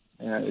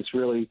it's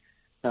really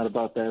not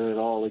about that at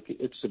all.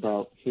 It's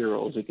about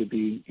heroes. It could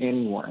be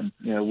anyone.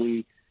 You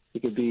know,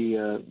 it could be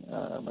a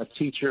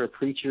teacher, a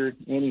preacher,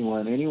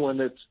 anyone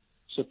that's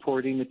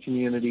supporting the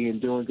community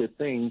and doing good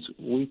things.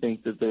 We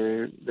think that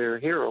they're a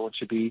hero and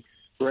should be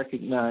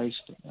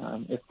recognized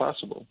if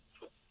possible.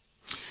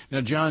 Now,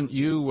 John,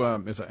 you,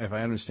 if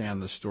I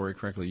understand the story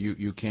correctly,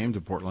 you came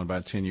to Portland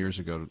about 10 years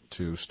ago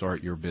to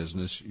start your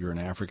business. You're an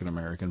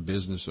African-American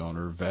business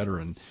owner,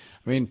 veteran.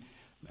 I mean,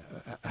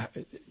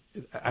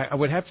 I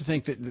would have to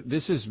think that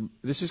this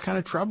is kind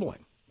of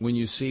troubling when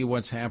you see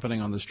what's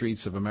happening on the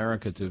streets of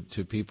America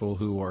to people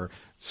who are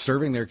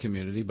serving their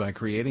community by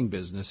creating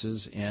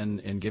businesses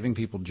and giving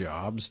people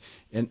jobs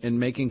and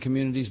making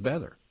communities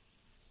better.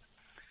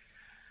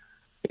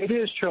 It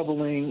is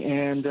troubling,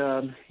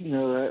 and, you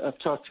know, I've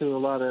talked to a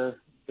lot of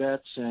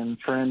vets and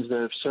friends that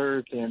have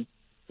served, and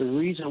the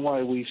reason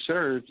why we've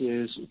served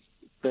is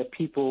that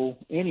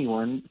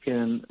anyone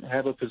can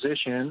have a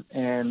position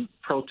and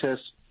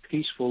protest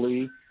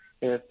peacefully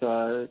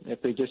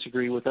if they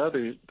disagree with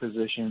other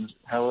positions.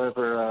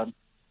 However,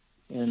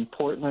 in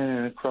Portland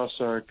and across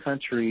our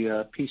country,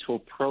 peaceful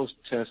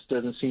protest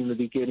doesn't seem to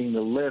be getting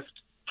the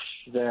lift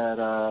that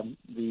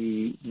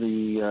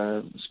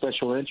the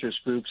special interest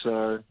groups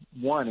are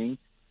wanting,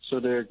 so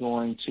they're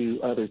going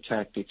to other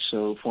tactics.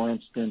 So, for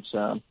instance,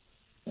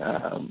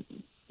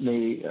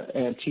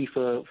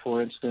 Antifa,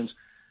 for instance,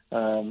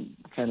 kind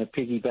of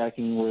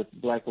piggybacking with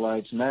Black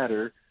Lives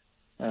Matter,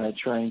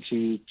 trying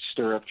to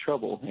stir up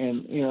trouble.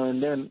 And, you know,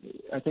 and then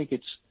I think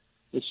it's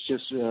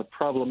just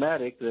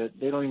problematic that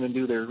they don't even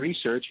do their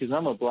research, because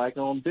I'm a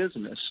black-owned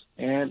business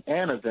and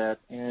a vet,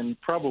 and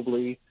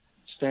probably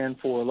stand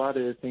for a lot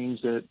of the things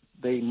that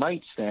they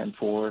might stand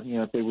for, you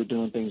know, if they were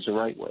doing things the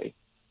right way.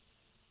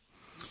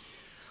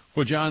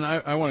 Well, John,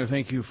 I want to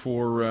thank you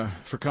for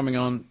coming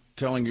on,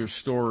 telling your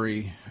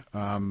story,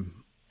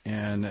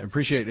 and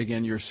appreciate,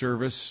 again, your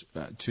service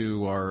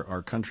to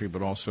our country,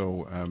 but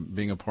also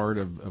being a part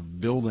of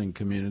building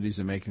communities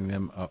and making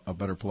them a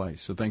better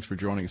place. So thanks for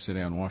joining us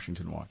today on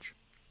Washington Watch.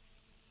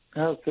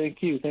 Oh,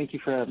 thank you. Thank you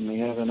for having me.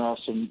 Have an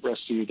awesome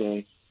rest of your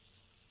day.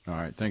 All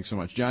right. Thanks so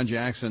much. John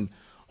Jackson,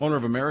 owner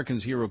of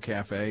Americans Hero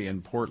Cafe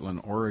in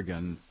Portland,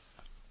 Oregon,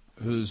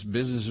 whose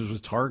business was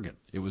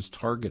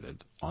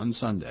targeted on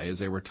Sunday as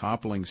they were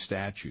toppling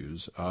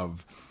statues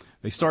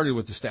they started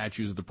with the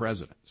statues of the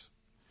presidents,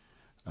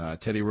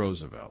 Teddy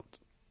Roosevelt,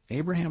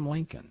 Abraham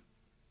Lincoln.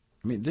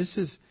 I mean, this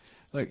is,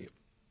 like,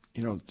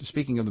 you know,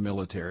 speaking of the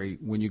military,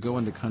 when you go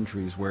into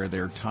countries where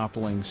they're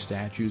toppling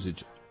statues,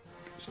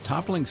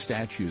 toppling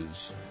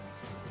statues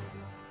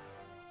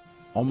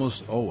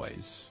almost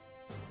always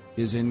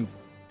is in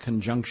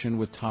conjunction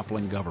with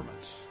toppling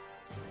governments.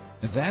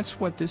 And that's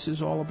what this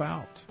is all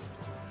about.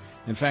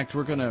 In fact,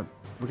 we're going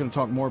to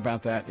talk more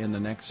about that in the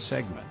next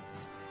segment.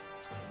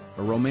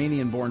 A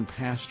Romanian-born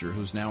pastor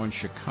who's now in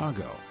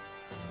Chicago,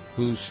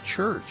 whose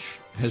church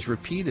has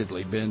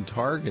repeatedly been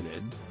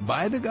targeted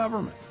by the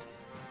government,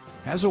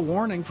 has a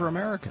warning for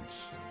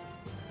Americans.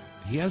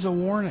 He has a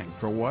warning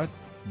for what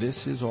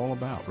this is all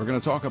about. We're going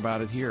to talk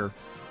about it here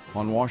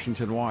on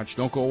Washington Watch.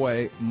 Don't go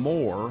away.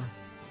 More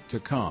to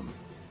come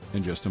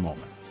in just a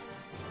moment.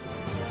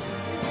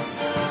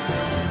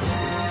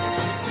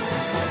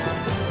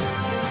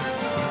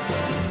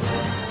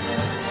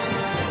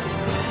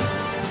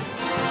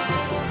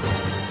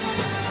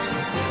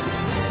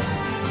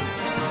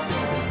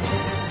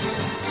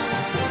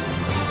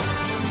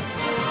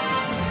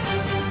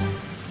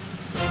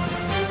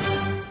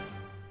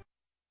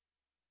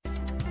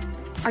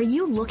 Are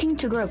you looking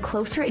to grow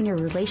closer in your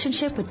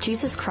relationship with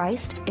Jesus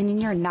Christ and in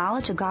your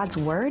knowledge of God's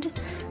Word?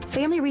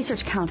 Family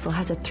Research Council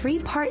has a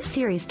 3-part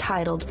series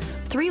titled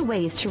 3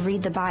 Ways to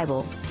Read the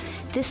Bible.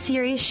 This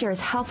series shares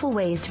helpful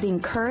ways to be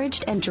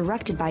encouraged and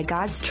directed by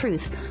God's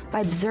truth by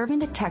observing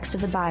the text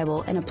of the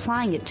Bible and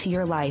applying it to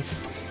your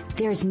life.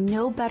 There is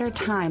no better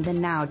time than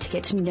now to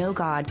get to know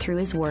God through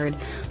His Word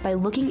by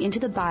looking into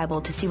the Bible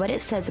to see what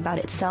it says about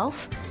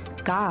itself,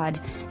 God,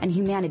 and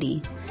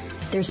humanity.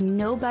 There's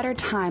no better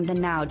time than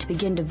now to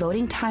begin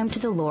devoting time to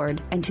the Lord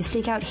and to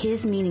seek out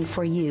His meaning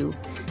for you.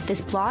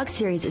 This blog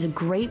series is a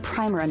great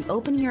primer on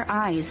opening your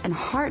eyes and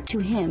heart to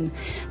Him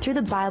through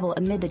the Bible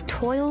amid the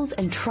toils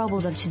and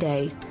troubles of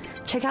today.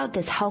 Check out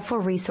this helpful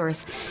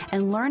resource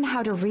and learn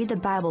how to read the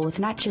Bible with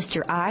not just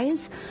your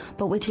eyes,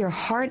 but with your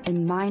heart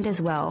and mind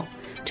as well.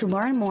 To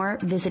learn more,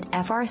 visit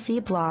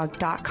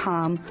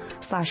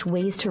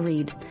frcblog.com/ways to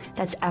read.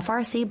 That's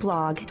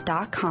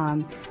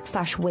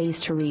frcblog.com/ways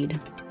to read.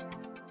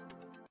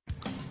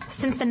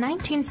 Since the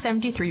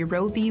 1973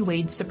 Roe v.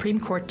 Wade Supreme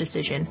Court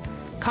decision,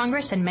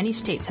 Congress and many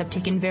states have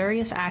taken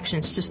various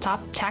actions to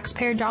stop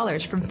taxpayer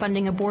dollars from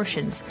funding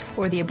abortions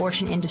or the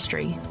abortion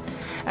industry.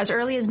 As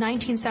early as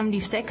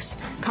 1976,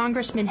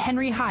 Congressman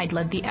Henry Hyde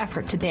led the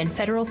effort to ban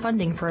federal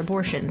funding for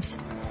abortions.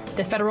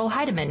 The Federal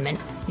Hyde Amendment,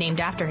 named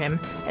after him,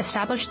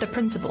 established the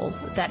principle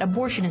that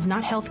abortion is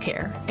not health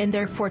care, and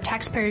therefore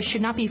taxpayers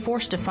should not be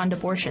forced to fund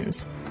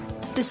abortions.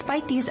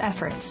 Despite these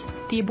efforts,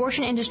 the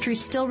abortion industry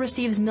still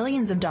receives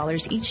millions of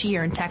dollars each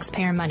year in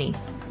taxpayer money.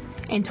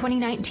 In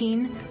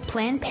 2019,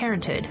 Planned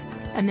Parenthood,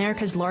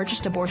 America's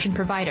largest abortion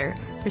provider,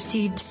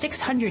 received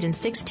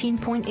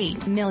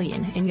 $616.8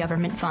 million in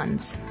government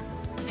funds.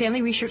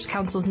 Family Research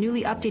Council's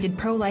newly updated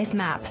pro-life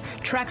map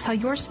tracks how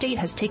your state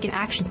has taken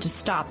action to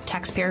stop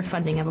taxpayer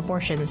funding of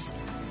abortions.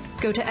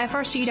 Go to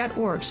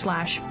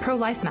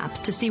frc.org/pro-life-maps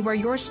to see where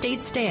your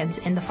state stands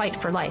in the fight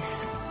for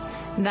life.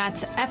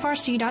 That's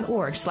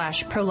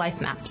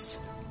frc.org/pro-life-maps.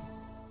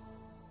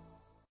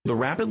 The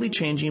rapidly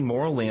changing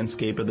moral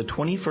landscape of the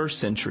 21st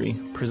century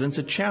presents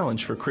a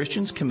challenge for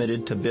Christians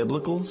committed to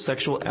biblical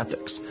sexual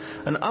ethics.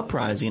 An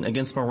uprising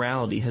against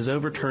morality has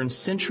overturned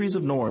centuries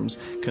of norms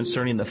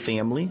concerning the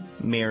family,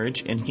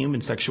 marriage, and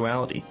human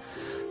sexuality.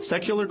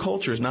 Secular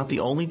culture is not the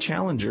only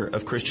challenger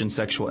of Christian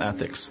sexual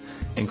ethics.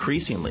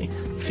 Increasingly,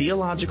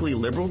 theologically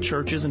liberal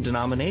churches and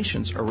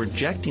denominations are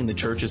rejecting the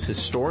church's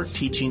historic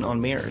teaching on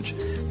marriage.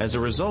 As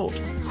a result,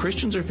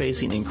 Christians are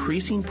facing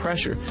increasing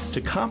pressure to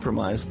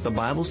compromise the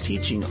Bible's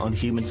teaching on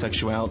human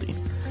sexuality.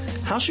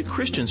 How should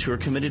Christians who are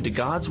committed to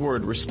God's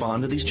Word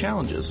respond to these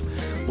challenges?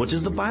 What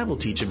does the Bible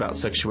teach about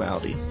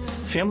sexuality?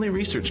 Family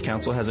Research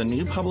Council has a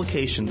new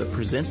publication that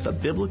presents the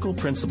biblical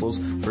principles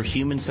for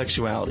human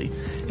sexuality.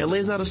 It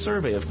lays out a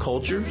survey of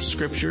culture,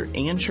 scripture,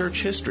 and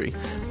church history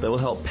that will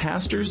help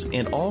pastors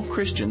and all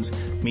Christians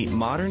meet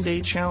modern-day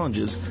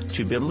challenges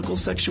to biblical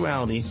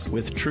sexuality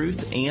with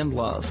truth and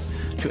love.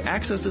 To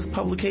access this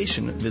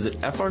publication, visit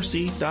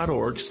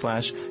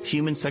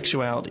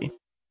frc.org/human-sexuality.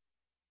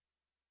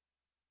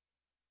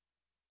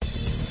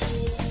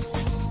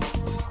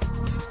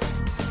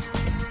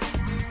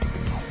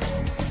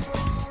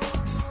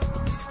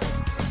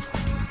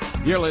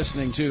 You're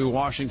listening to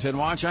Washington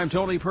Watch. I'm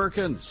Tony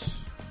Perkins.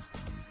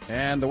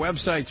 And the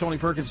website,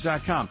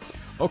 TonyPerkins.com.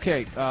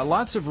 Okay,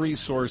 lots of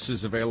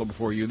resources available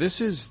for you. This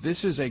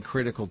is a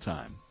critical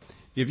time.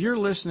 If you're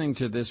listening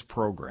to this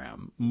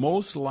program,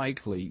 most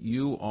likely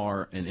you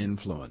are an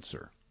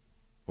influencer.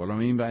 What do I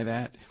mean by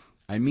that?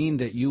 I mean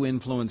that you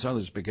influence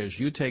others because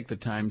you take the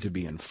time to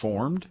be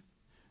informed.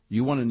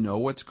 You want to know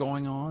what's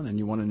going on, and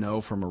you want to know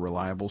from a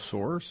reliable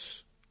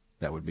source.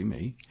 That would be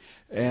me.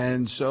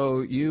 And so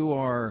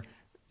you're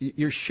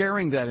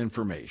sharing that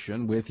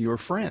information with your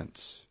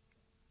friends,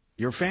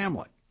 your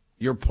family.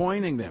 You're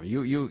pointing them.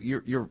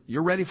 You're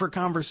ready for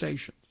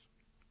conversations.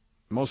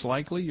 Most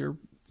likely you're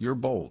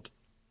bold.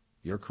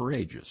 You're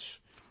courageous.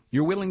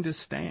 You're willing to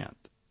stand.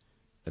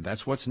 And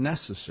that's what's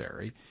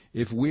necessary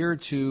if we're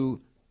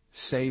to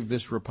save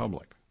this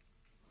republic.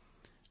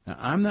 Now,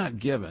 I'm not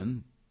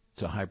given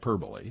to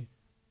hyperbole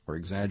or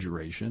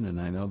exaggeration, and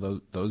I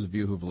know those of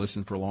you who've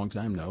listened for a long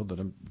time know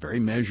that I'm very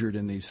measured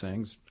in these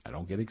things. I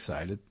don't get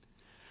excited.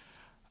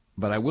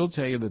 But I will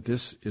tell you that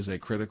this is a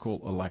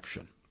critical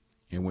election.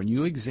 And when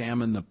you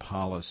examine the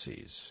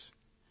policies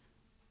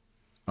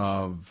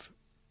of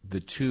the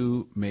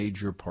two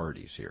major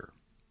parties here,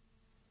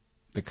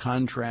 the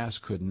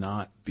contrast could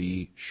not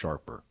be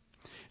sharper.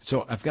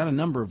 So I've got a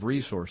number of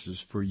resources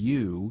for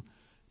you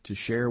to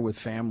share with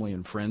family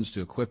and friends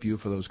to equip you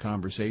for those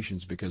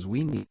conversations, because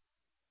we need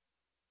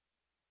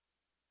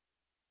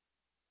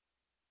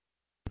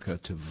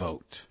to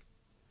vote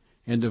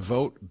and to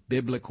vote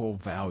biblical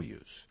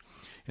values.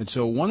 And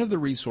so one of the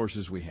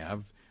resources we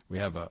have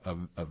a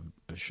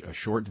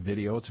short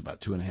video. It's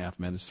about 2.5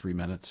 minutes, 3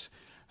 minutes,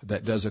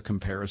 that does a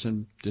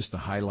comparison, just the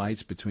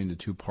highlights between the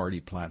two party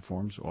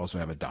platforms. We also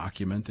have a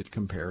document that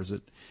compares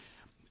it.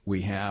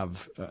 We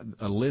have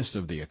a list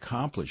of the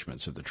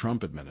accomplishments of the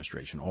Trump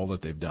administration, all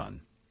that they've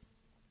done.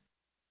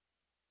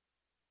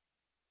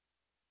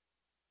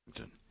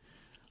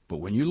 But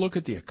when you look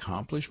at the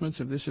accomplishments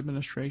of this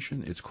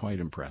administration, it's quite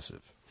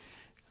impressive.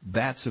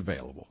 That's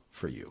available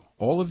for you.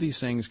 All of these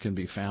things can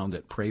be found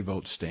at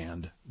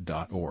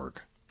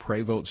PrayVoteStand.org.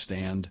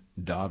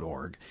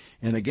 PrayVoteStand.org.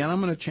 And again,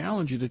 I'm going to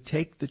challenge you to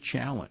take the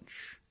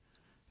challenge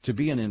to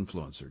be an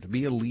influencer, to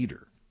be a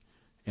leader,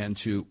 and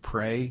to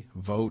pray,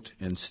 vote,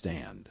 and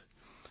stand.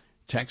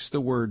 Text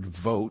the word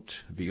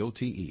VOTE,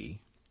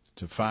 V-O-T-E,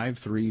 to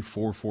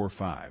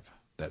 53445.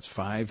 That's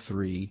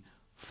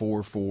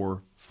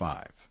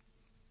 53445.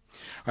 All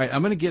right,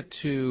 I'm going to get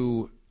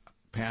to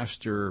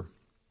Pastor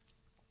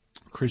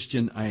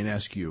Christian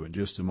Ionescu in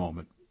just a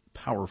moment.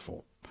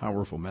 Powerful,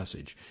 powerful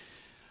message.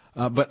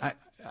 But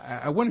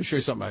I want to show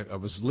you something. I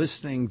was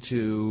listening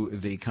to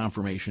the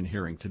confirmation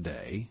hearing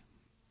today.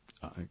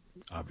 I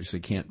obviously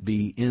can't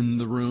be in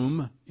the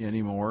room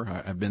anymore.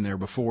 I've been there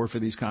before for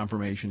these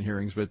confirmation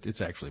hearings, but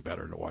it's actually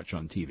better to watch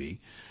on TV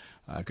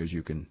because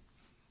you can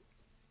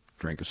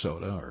drink a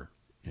soda or,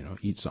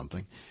 eat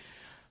something.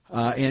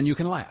 And you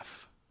can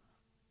laugh.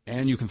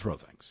 And you can throw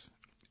things.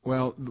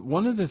 Well,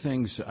 one of the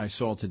things I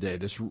saw today,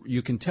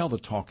 you can tell the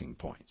talking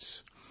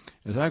points.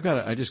 Is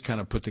I just kind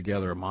of put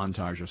together a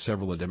montage of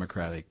several of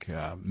Democratic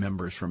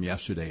members from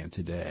yesterday and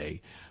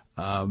today,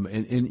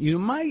 and you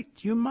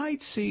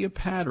might see a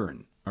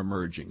pattern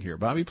emerging here.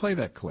 Bobby, play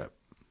that clip.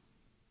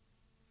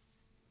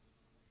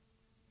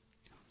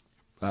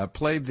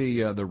 Play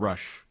the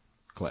Rush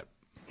clip.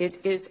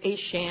 It is a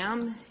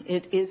sham.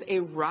 It is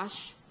a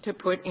rush to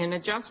put in a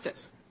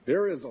justice.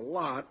 There is a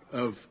lot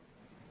of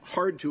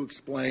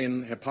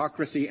hard-to-explain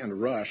hypocrisy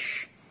and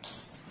rush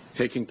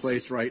taking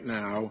place right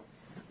now.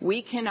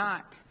 We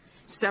cannot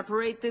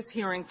separate this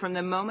hearing from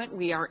the moment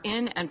we are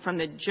in and from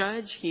the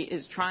judge he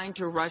is trying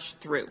to rush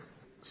through.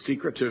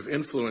 Secretive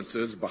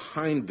influences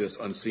behind this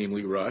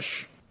unseemly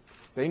rush.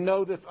 They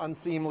know this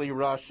unseemly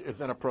rush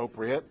is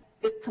inappropriate.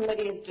 This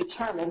committee is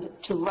determined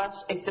to rush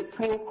a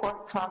Supreme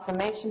Court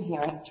confirmation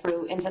hearing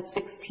through in just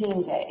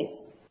 16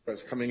 days.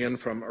 It's coming in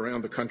from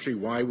around the country.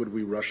 Why would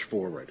we rush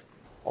forward?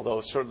 Although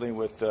certainly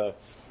with the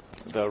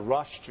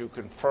rush to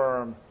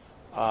confirm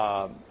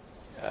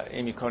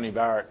Amy Coney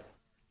Barrett.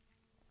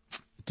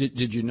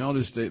 Did you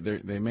notice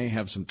they may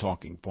have some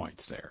talking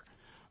points there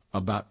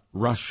about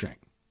rushing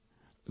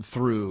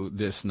through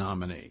this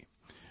nominee?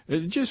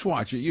 Just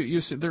watch it.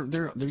 You see,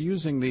 they're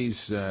using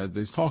these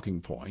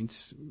talking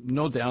points.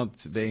 No doubt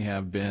they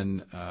have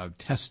been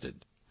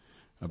tested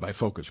by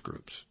focus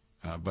groups.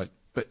 But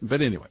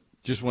anyway,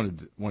 just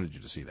wanted you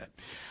to see that.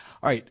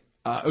 All right.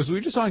 As we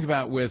were just talking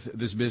about with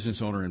this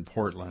business owner in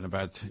Portland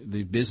about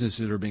the businesses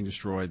that are being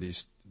destroyed,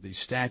 these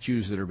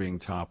statues that are being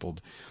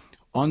toppled.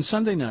 On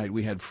Sunday night,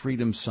 we had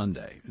Freedom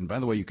Sunday. And by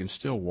the way, you can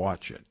still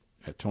watch it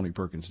at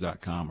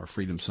TonyPerkins.com or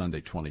Freedom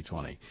Sunday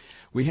 2020.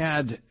 We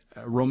had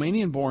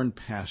Romanian-born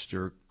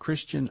pastor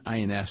Christian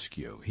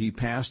Ionescu. He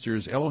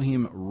pastors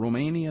Elohim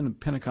Romanian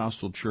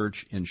Pentecostal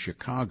Church in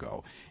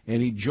Chicago.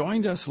 And he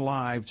joined us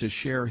live to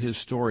share his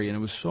story. And it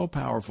was so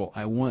powerful,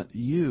 I want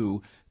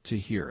you to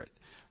hear it.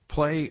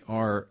 Play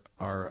our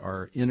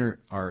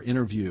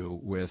interview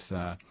with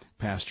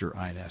Pastor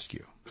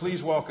Ionescu.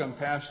 Please welcome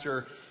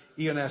Pastor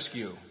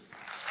Ionescu.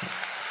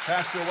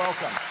 Pastor,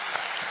 welcome.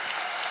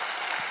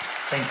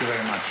 Thank you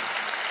very much.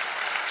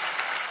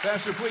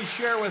 Pastor, please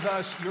share with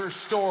us your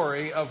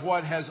story of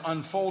what has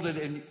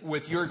unfolded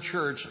with your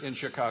church in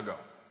Chicago.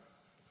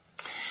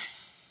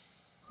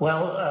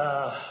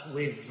 Well,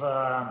 we've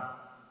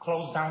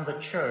closed down the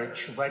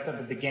church right at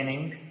the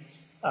beginning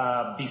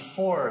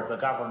before the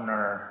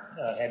governor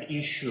had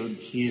issued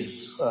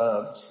his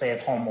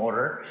stay-at-home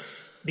order.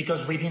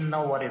 Because we didn't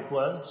know what it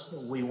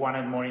was, we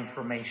wanted more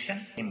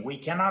information. And we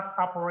cannot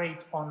operate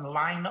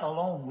online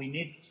alone. We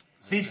need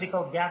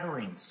physical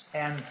gatherings.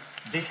 And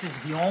this is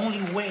the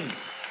only way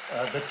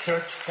the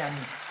church can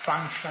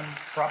function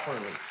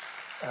properly.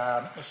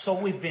 So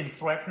we've been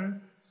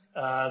threatened.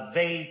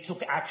 They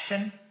took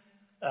action.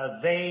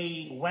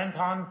 They went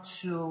on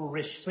to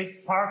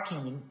restrict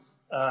parking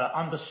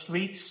on the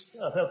streets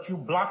a few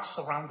blocks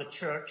around the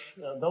church.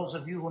 Those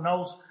of you who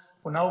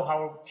know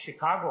how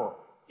Chicago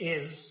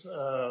is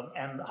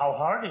and how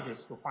hard it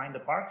is to find a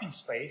parking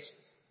space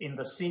in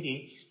the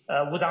city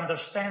would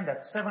understand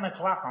that 7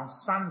 o'clock on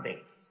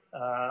Sunday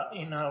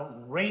in a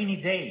rainy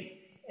day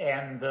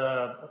and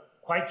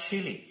quite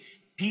chilly,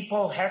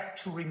 people had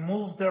to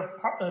remove their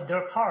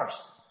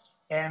cars,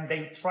 and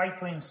they tried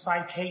to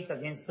incite hate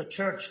against the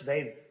church.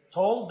 They've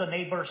told the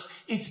neighbors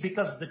it's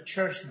because the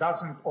church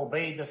doesn't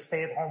obey the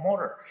stay-at-home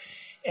order,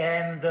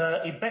 and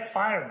it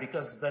backfired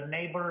because the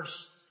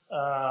neighbors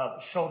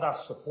showed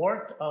us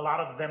support. A lot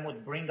of them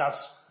would bring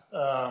us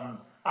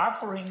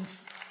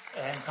offerings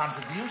and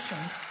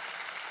contributions.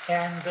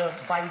 And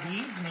by the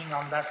evening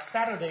on that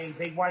Saturday,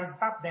 they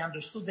wised up. They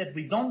understood that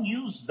we don't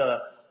use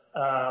the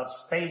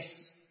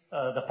space,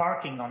 the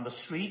parking on the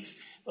streets.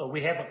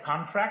 We have a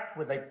contract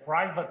with a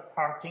private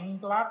parking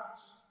lot.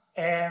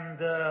 And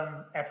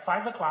at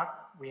 5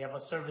 o'clock, we have a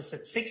service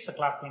at 6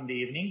 o'clock in the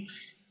evening.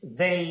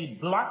 They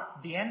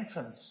blocked the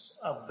entrance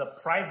of the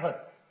private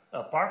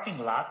parking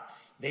lot.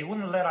 They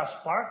wouldn't let us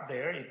park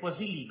there. It was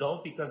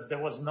illegal because there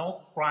was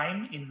no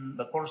crime in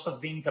the course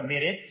of being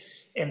committed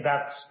in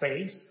that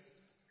space.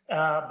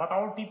 But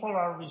our people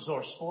are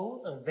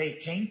resourceful. They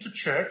came to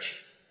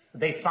church.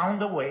 They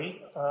found a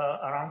way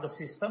around the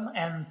system.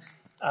 And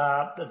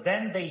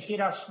then they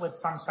hit us with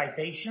some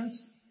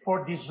citations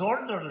for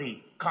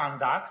disorderly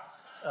conduct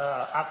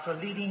after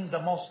leading the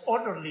most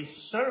orderly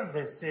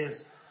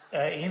services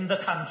in the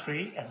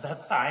country at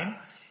that time.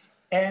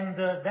 And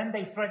then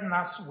they threaten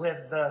us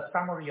with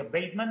summary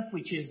abatement,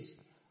 which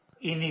is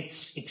in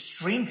its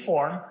extreme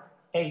form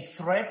a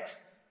threat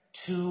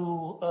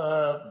to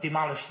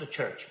demolish the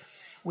church.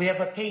 We have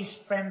a case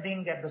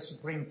pending at the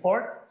Supreme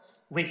Court.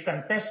 We've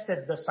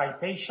contested the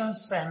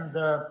citations, and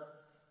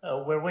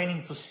we're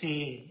waiting to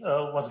see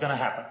what's going to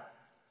happen.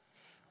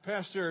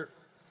 Pastor,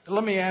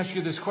 let me ask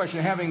you this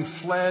question. Having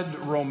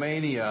fled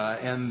Romania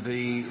and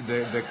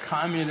the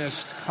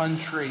communist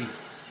country,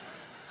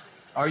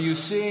 are you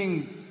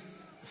seeing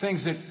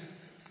things that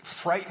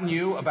frighten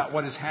you about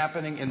what is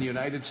happening in the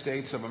United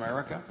States of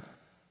America?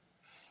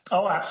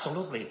 Oh,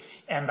 absolutely.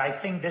 And I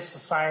think this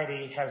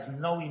society has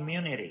no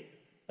immunity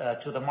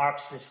to the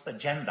Marxist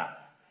agenda.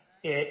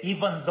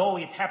 Even though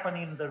it happened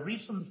in the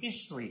recent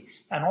history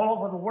and all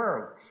over the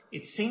world,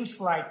 it seems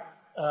like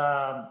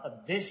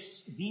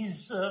these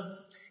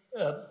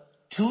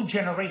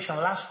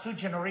last two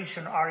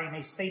generations are in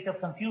a state of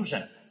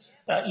confusion.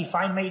 If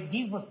I may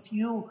give a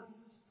few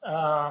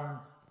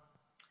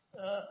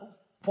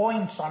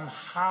points on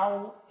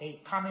how a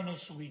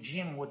communist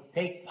regime would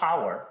take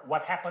power,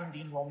 what happened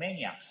in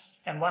Romania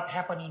and what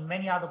happened in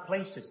many other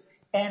places,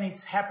 and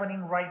it's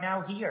happening right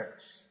now here.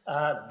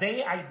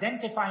 They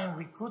identify and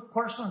recruit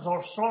persons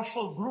or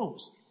social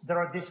groups that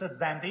are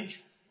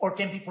disadvantaged or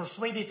can be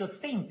persuaded to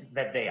think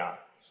that they are.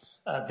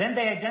 Then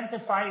they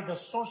identify the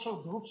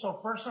social groups or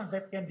persons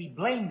that can be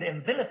blamed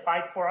and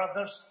vilified for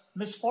others'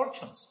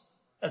 misfortunes.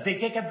 They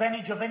take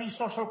advantage of any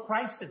social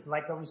crisis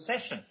like a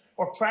recession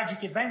or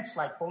tragic events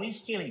like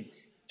police killing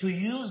to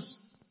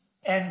use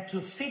and to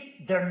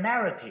fit their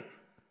narrative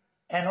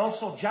and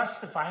also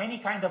justify any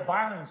kind of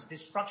violence,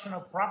 destruction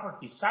of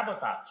property,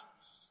 sabotage.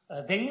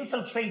 They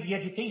infiltrate the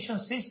education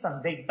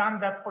system. They've done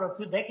that for a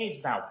few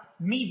decades now.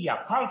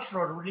 Media,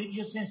 cultural,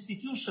 religious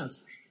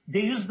institutions.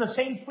 They use the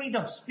same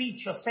freedom,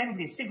 speech,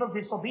 assembly, civil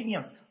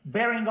disobedience,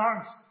 bearing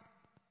arms.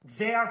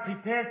 They are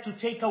prepared to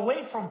take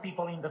away from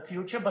people in the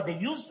future, but they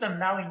use them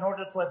now in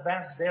order to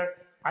advance their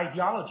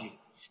ideology.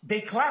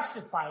 They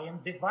classify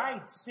and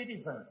divide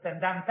citizens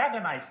and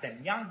antagonize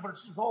them, young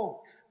versus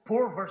old,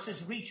 poor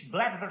versus rich,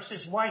 black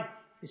versus white,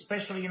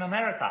 especially in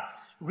America.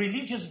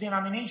 Religious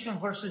denomination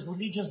versus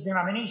religious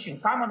denomination,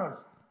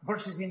 commoners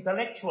versus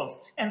intellectuals,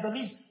 and the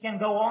list can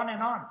go on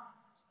and on.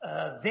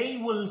 They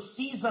will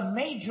seize a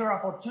major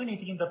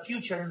opportunity in the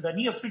future, in the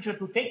near future,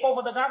 to take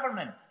over the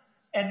government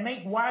and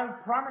make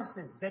wild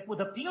promises that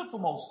would appeal to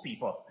most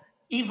people,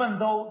 even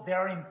though they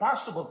are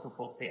impossible to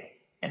fulfill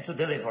and to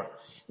deliver.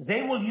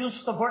 They will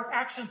use covert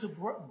action to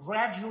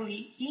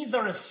gradually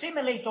either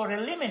assimilate or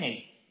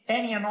eliminate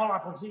any and all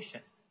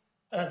opposition.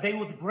 They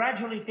would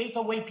gradually take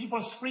away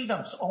people's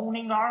freedoms.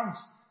 Owning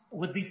arms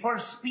would be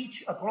first,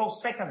 speech a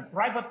close second,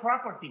 private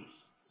property,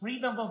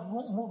 freedom of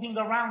moving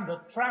around,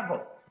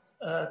 travel.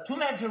 Two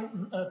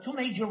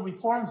major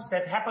reforms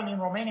that happen in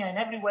Romania and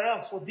everywhere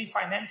else would be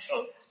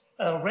financial,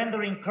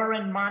 rendering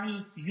current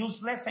money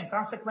useless and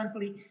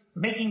consequently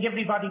making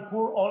everybody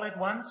poor all at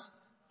once,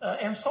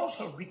 and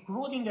social,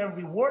 recruiting and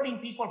rewarding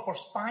people for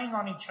spying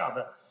on each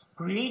other,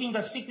 creating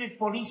a secret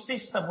police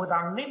system with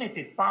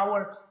unlimited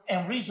power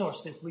and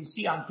resources. We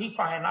see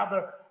Antifa and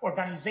other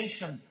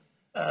organizations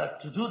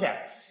to do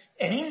that.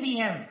 And in the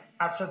end,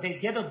 after they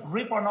get a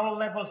grip on all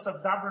levels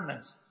of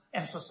governance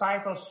and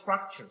societal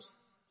structures,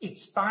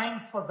 it's time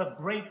for the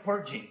great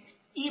purging.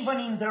 Even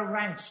in their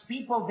ranks,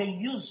 people they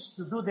use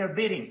to do their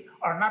bidding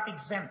are not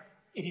exempt.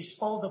 It is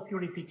called the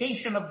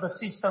purification of the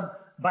system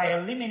by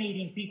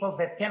eliminating people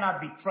that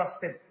cannot be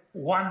trusted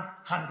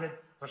 100%.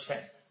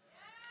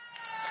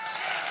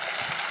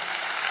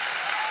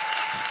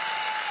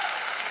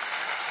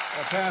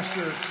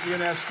 Pastor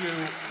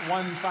Ionescu,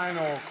 one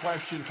final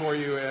question for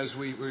you as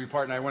we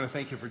part, and I want to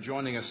thank you for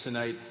joining us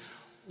tonight.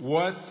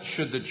 What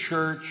should the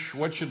church,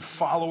 what should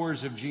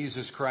followers of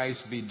Jesus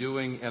Christ be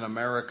doing in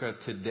America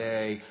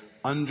today,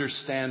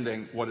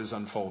 understanding what is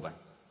unfolding?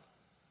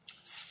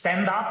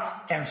 Stand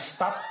up and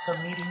stop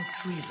committing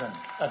treason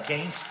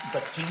against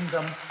the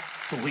kingdom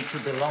to which you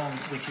belong,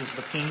 which is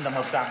the kingdom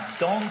of God.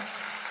 Don't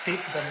fit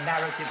the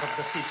narrative of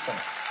the system.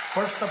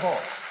 First of all,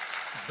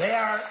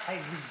 I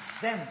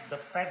resent the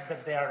fact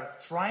that they are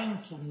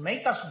trying to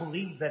make us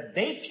believe that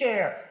they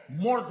care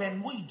more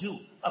than we do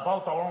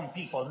about our own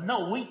people.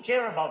 No, we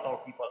care about our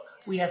people.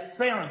 We have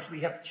parents, we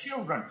have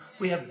children,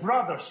 we have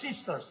brothers,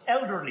 sisters,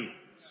 elderly,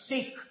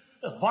 sick,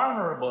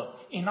 vulnerable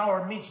in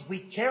our midst. We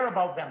care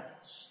about them.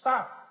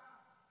 Stop.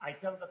 I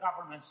tell the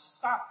government,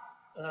 stop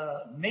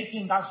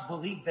making us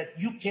believe that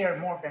you care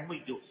more than we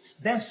do.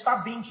 Then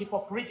stop being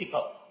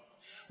hypocritical.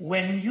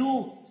 When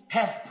you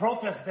have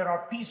protests that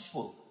are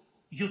peaceful,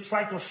 you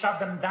try to shut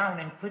them down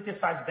and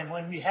criticize them.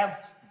 When we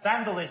have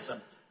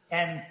vandalism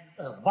and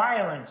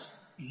violence,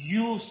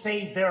 you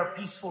say they're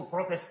peaceful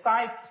protests.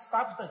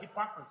 Stop the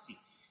hypocrisy.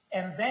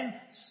 And then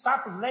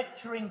stop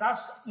lecturing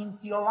us in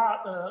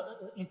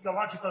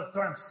theological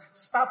terms.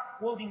 Stop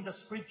quoting the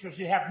scriptures.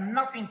 You have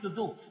nothing to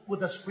do with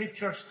the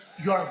scriptures.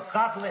 You are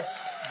godless.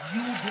 You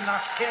do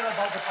not care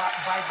about the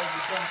Bible.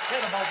 You don't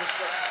care about the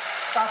church.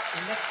 Stop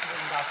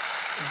lecturing us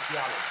in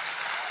theology.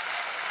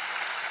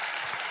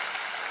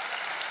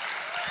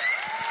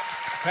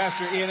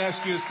 Pastor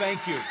Ionescu,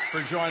 thank you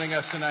for joining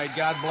us tonight.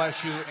 God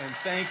bless you, and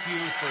thank you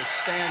for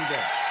standing.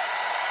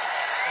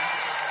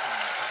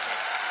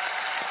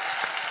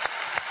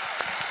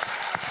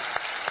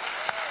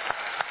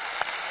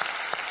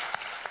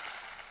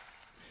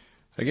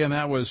 Again,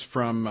 that was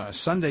from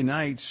Sunday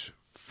night's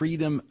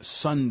Freedom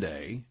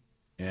Sunday,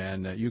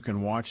 and you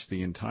can watch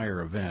the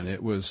entire event.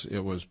 It was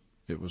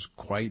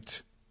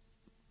quite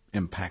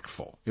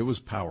impactful. It was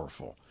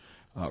powerful,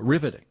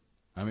 riveting.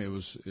 I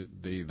mean,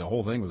 the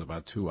whole thing was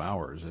about 2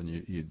 hours, and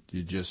you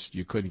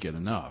couldn't get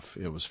enough.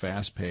 It was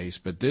fast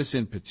paced, but this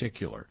in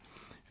particular,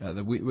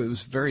 it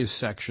was various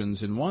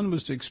sections, and one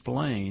was to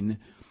explain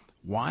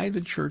why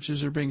the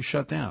churches are being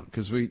shut down.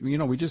 Because we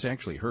just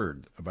actually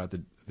heard about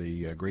the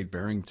Great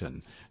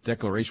Barrington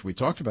Declaration. We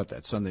talked about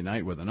that Sunday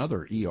night with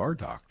another ER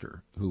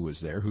doctor who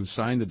was there, who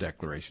signed the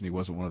declaration. He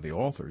wasn't one of the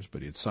authors,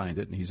 but he had signed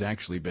it, and he's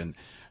actually been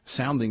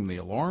sounding the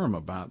alarm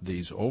about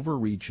these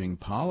overreaching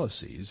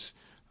policies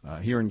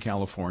here in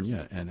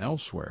California and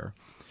elsewhere.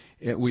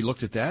 We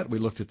looked at that. We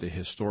looked at the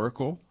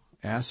historical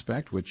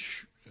aspect,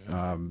 which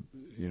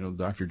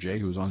Dr. J,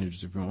 who was on here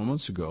just a few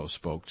moments ago,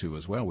 spoke to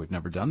as well. We've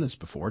never done this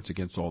before. It's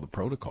against all the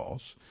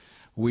protocols.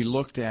 We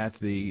looked at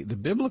the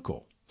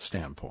biblical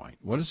standpoint.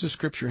 What does the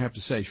Scripture have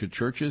to say? Should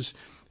churches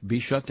be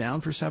shut down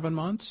for 7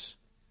 months?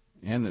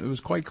 And it was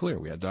quite clear.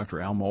 We had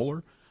Dr. Al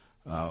Mohler,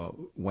 Dr.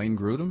 Wayne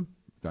Grudem,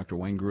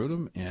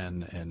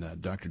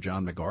 and Dr.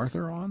 John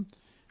MacArthur on.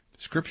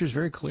 Scripture is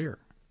very clear.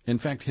 In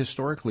fact,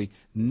 historically,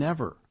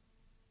 never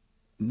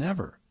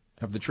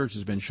have the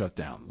churches been shut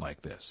down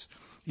like this.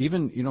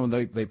 Even,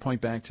 they point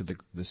back to the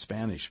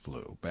Spanish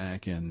flu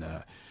back in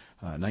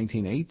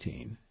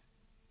 1918.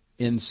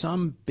 In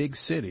some big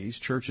cities,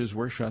 churches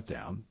were shut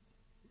down,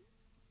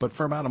 but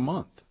for about a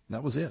month.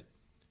 That was it.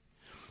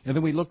 And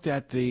then we looked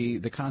at the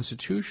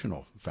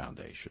constitutional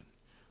foundation,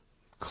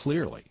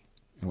 clearly.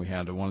 And we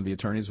had one of the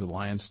attorneys with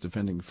Alliance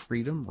Defending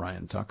Freedom,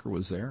 Ryan Tucker,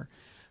 was there.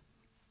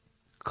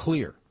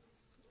 Clear.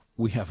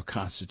 We have a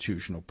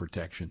constitutional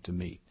protection to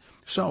meet.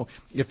 So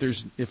if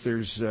there's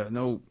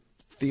no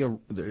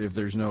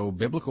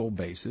biblical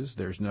basis,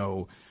 there's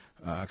no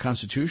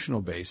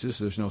constitutional basis,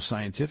 there's no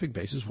scientific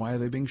basis, why are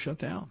they being shut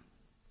down?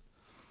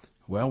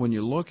 Well, when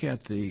you look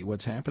at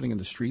what's happening in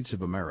the streets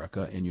of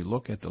America and you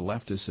look at the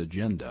leftist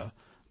agenda,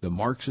 the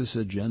Marxist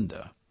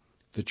agenda,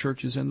 the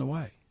church is in the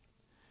way.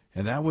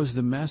 And that was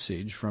the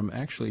message from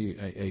actually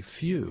a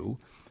few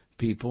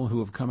people who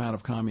have come out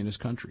of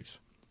communist countries.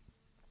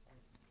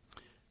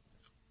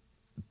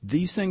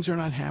 These things are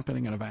not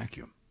happening in a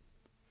vacuum.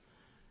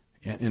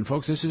 And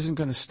folks, this isn't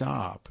going to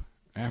stop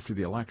after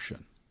the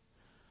election.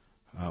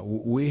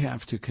 We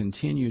have to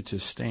continue to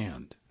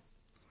stand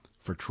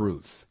for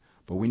truth.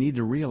 But we need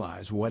to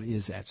realize what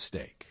is at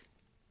stake.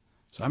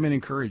 So I'm going to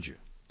encourage you.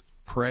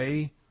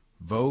 Pray,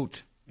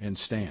 vote, and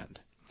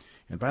stand.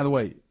 And by the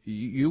way,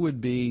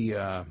 you'd be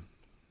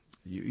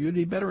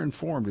better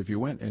informed if you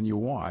went and you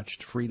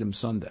watched Freedom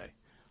Sunday.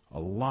 A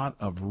lot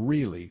of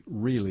really,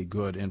 really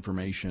good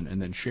information,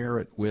 and then share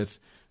it with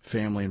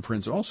family and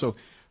friends. Also,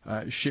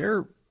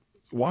 share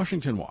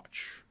Washington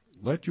Watch.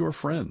 Let your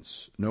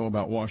friends know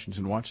about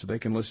Washington Watch so they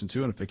can listen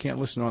to it. And if they can't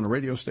listen on a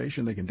radio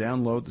station, they can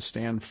download the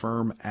Stand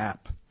Firm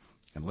app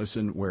and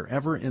listen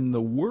wherever in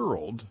the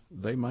world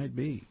they might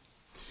be.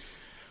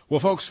 Well,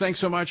 folks, thanks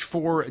so much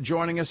for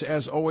joining us.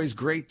 As always,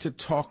 great to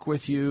talk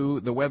with you.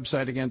 The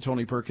website, again,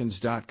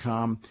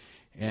 TonyPerkins.com.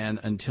 And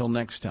until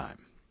next time,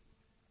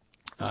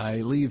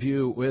 I leave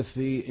you with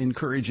the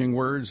encouraging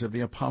words of the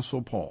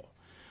Apostle Paul,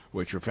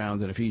 which are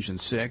found in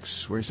Ephesians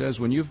 6, where he says,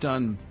 when you've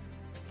done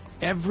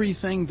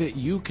everything that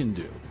you can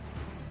do,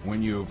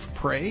 when you've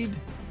prayed,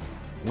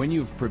 when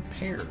you've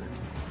prepared,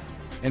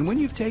 and when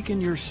you've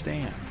taken your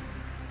stand,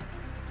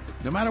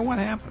 no matter what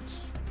happens,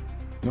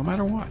 no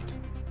matter what,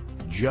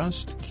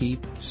 just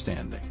keep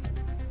standing.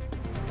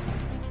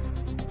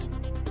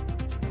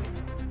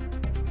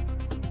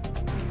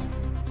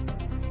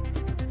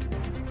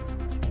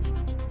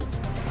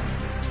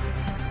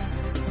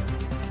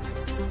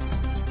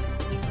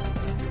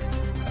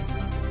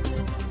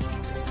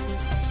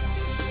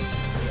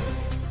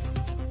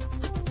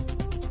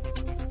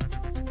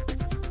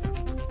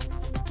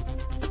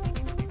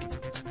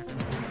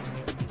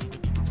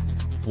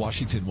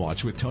 Washington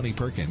Watch with Tony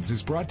Perkins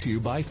is brought to you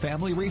by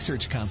Family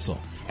Research Council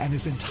and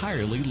is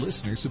entirely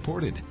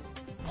listener-supported.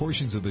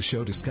 Portions of the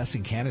show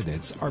discussing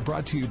candidates are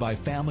brought to you by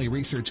Family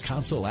Research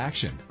Council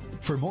Action.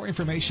 For more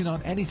information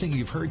on anything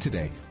you've heard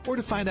today, or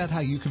to find out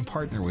how you can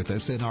partner with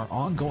us in our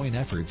ongoing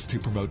efforts to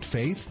promote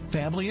faith,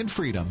 family, and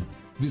freedom,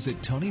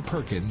 visit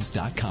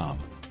TonyPerkins.com.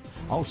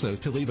 Also,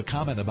 to leave a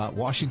comment about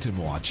Washington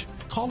Watch,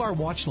 call our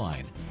watch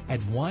line at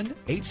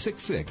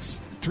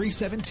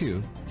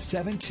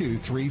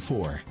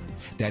 1-866-372-7234.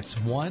 That's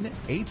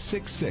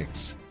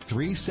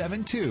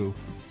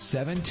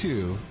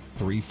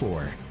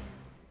 1-866-372-7234.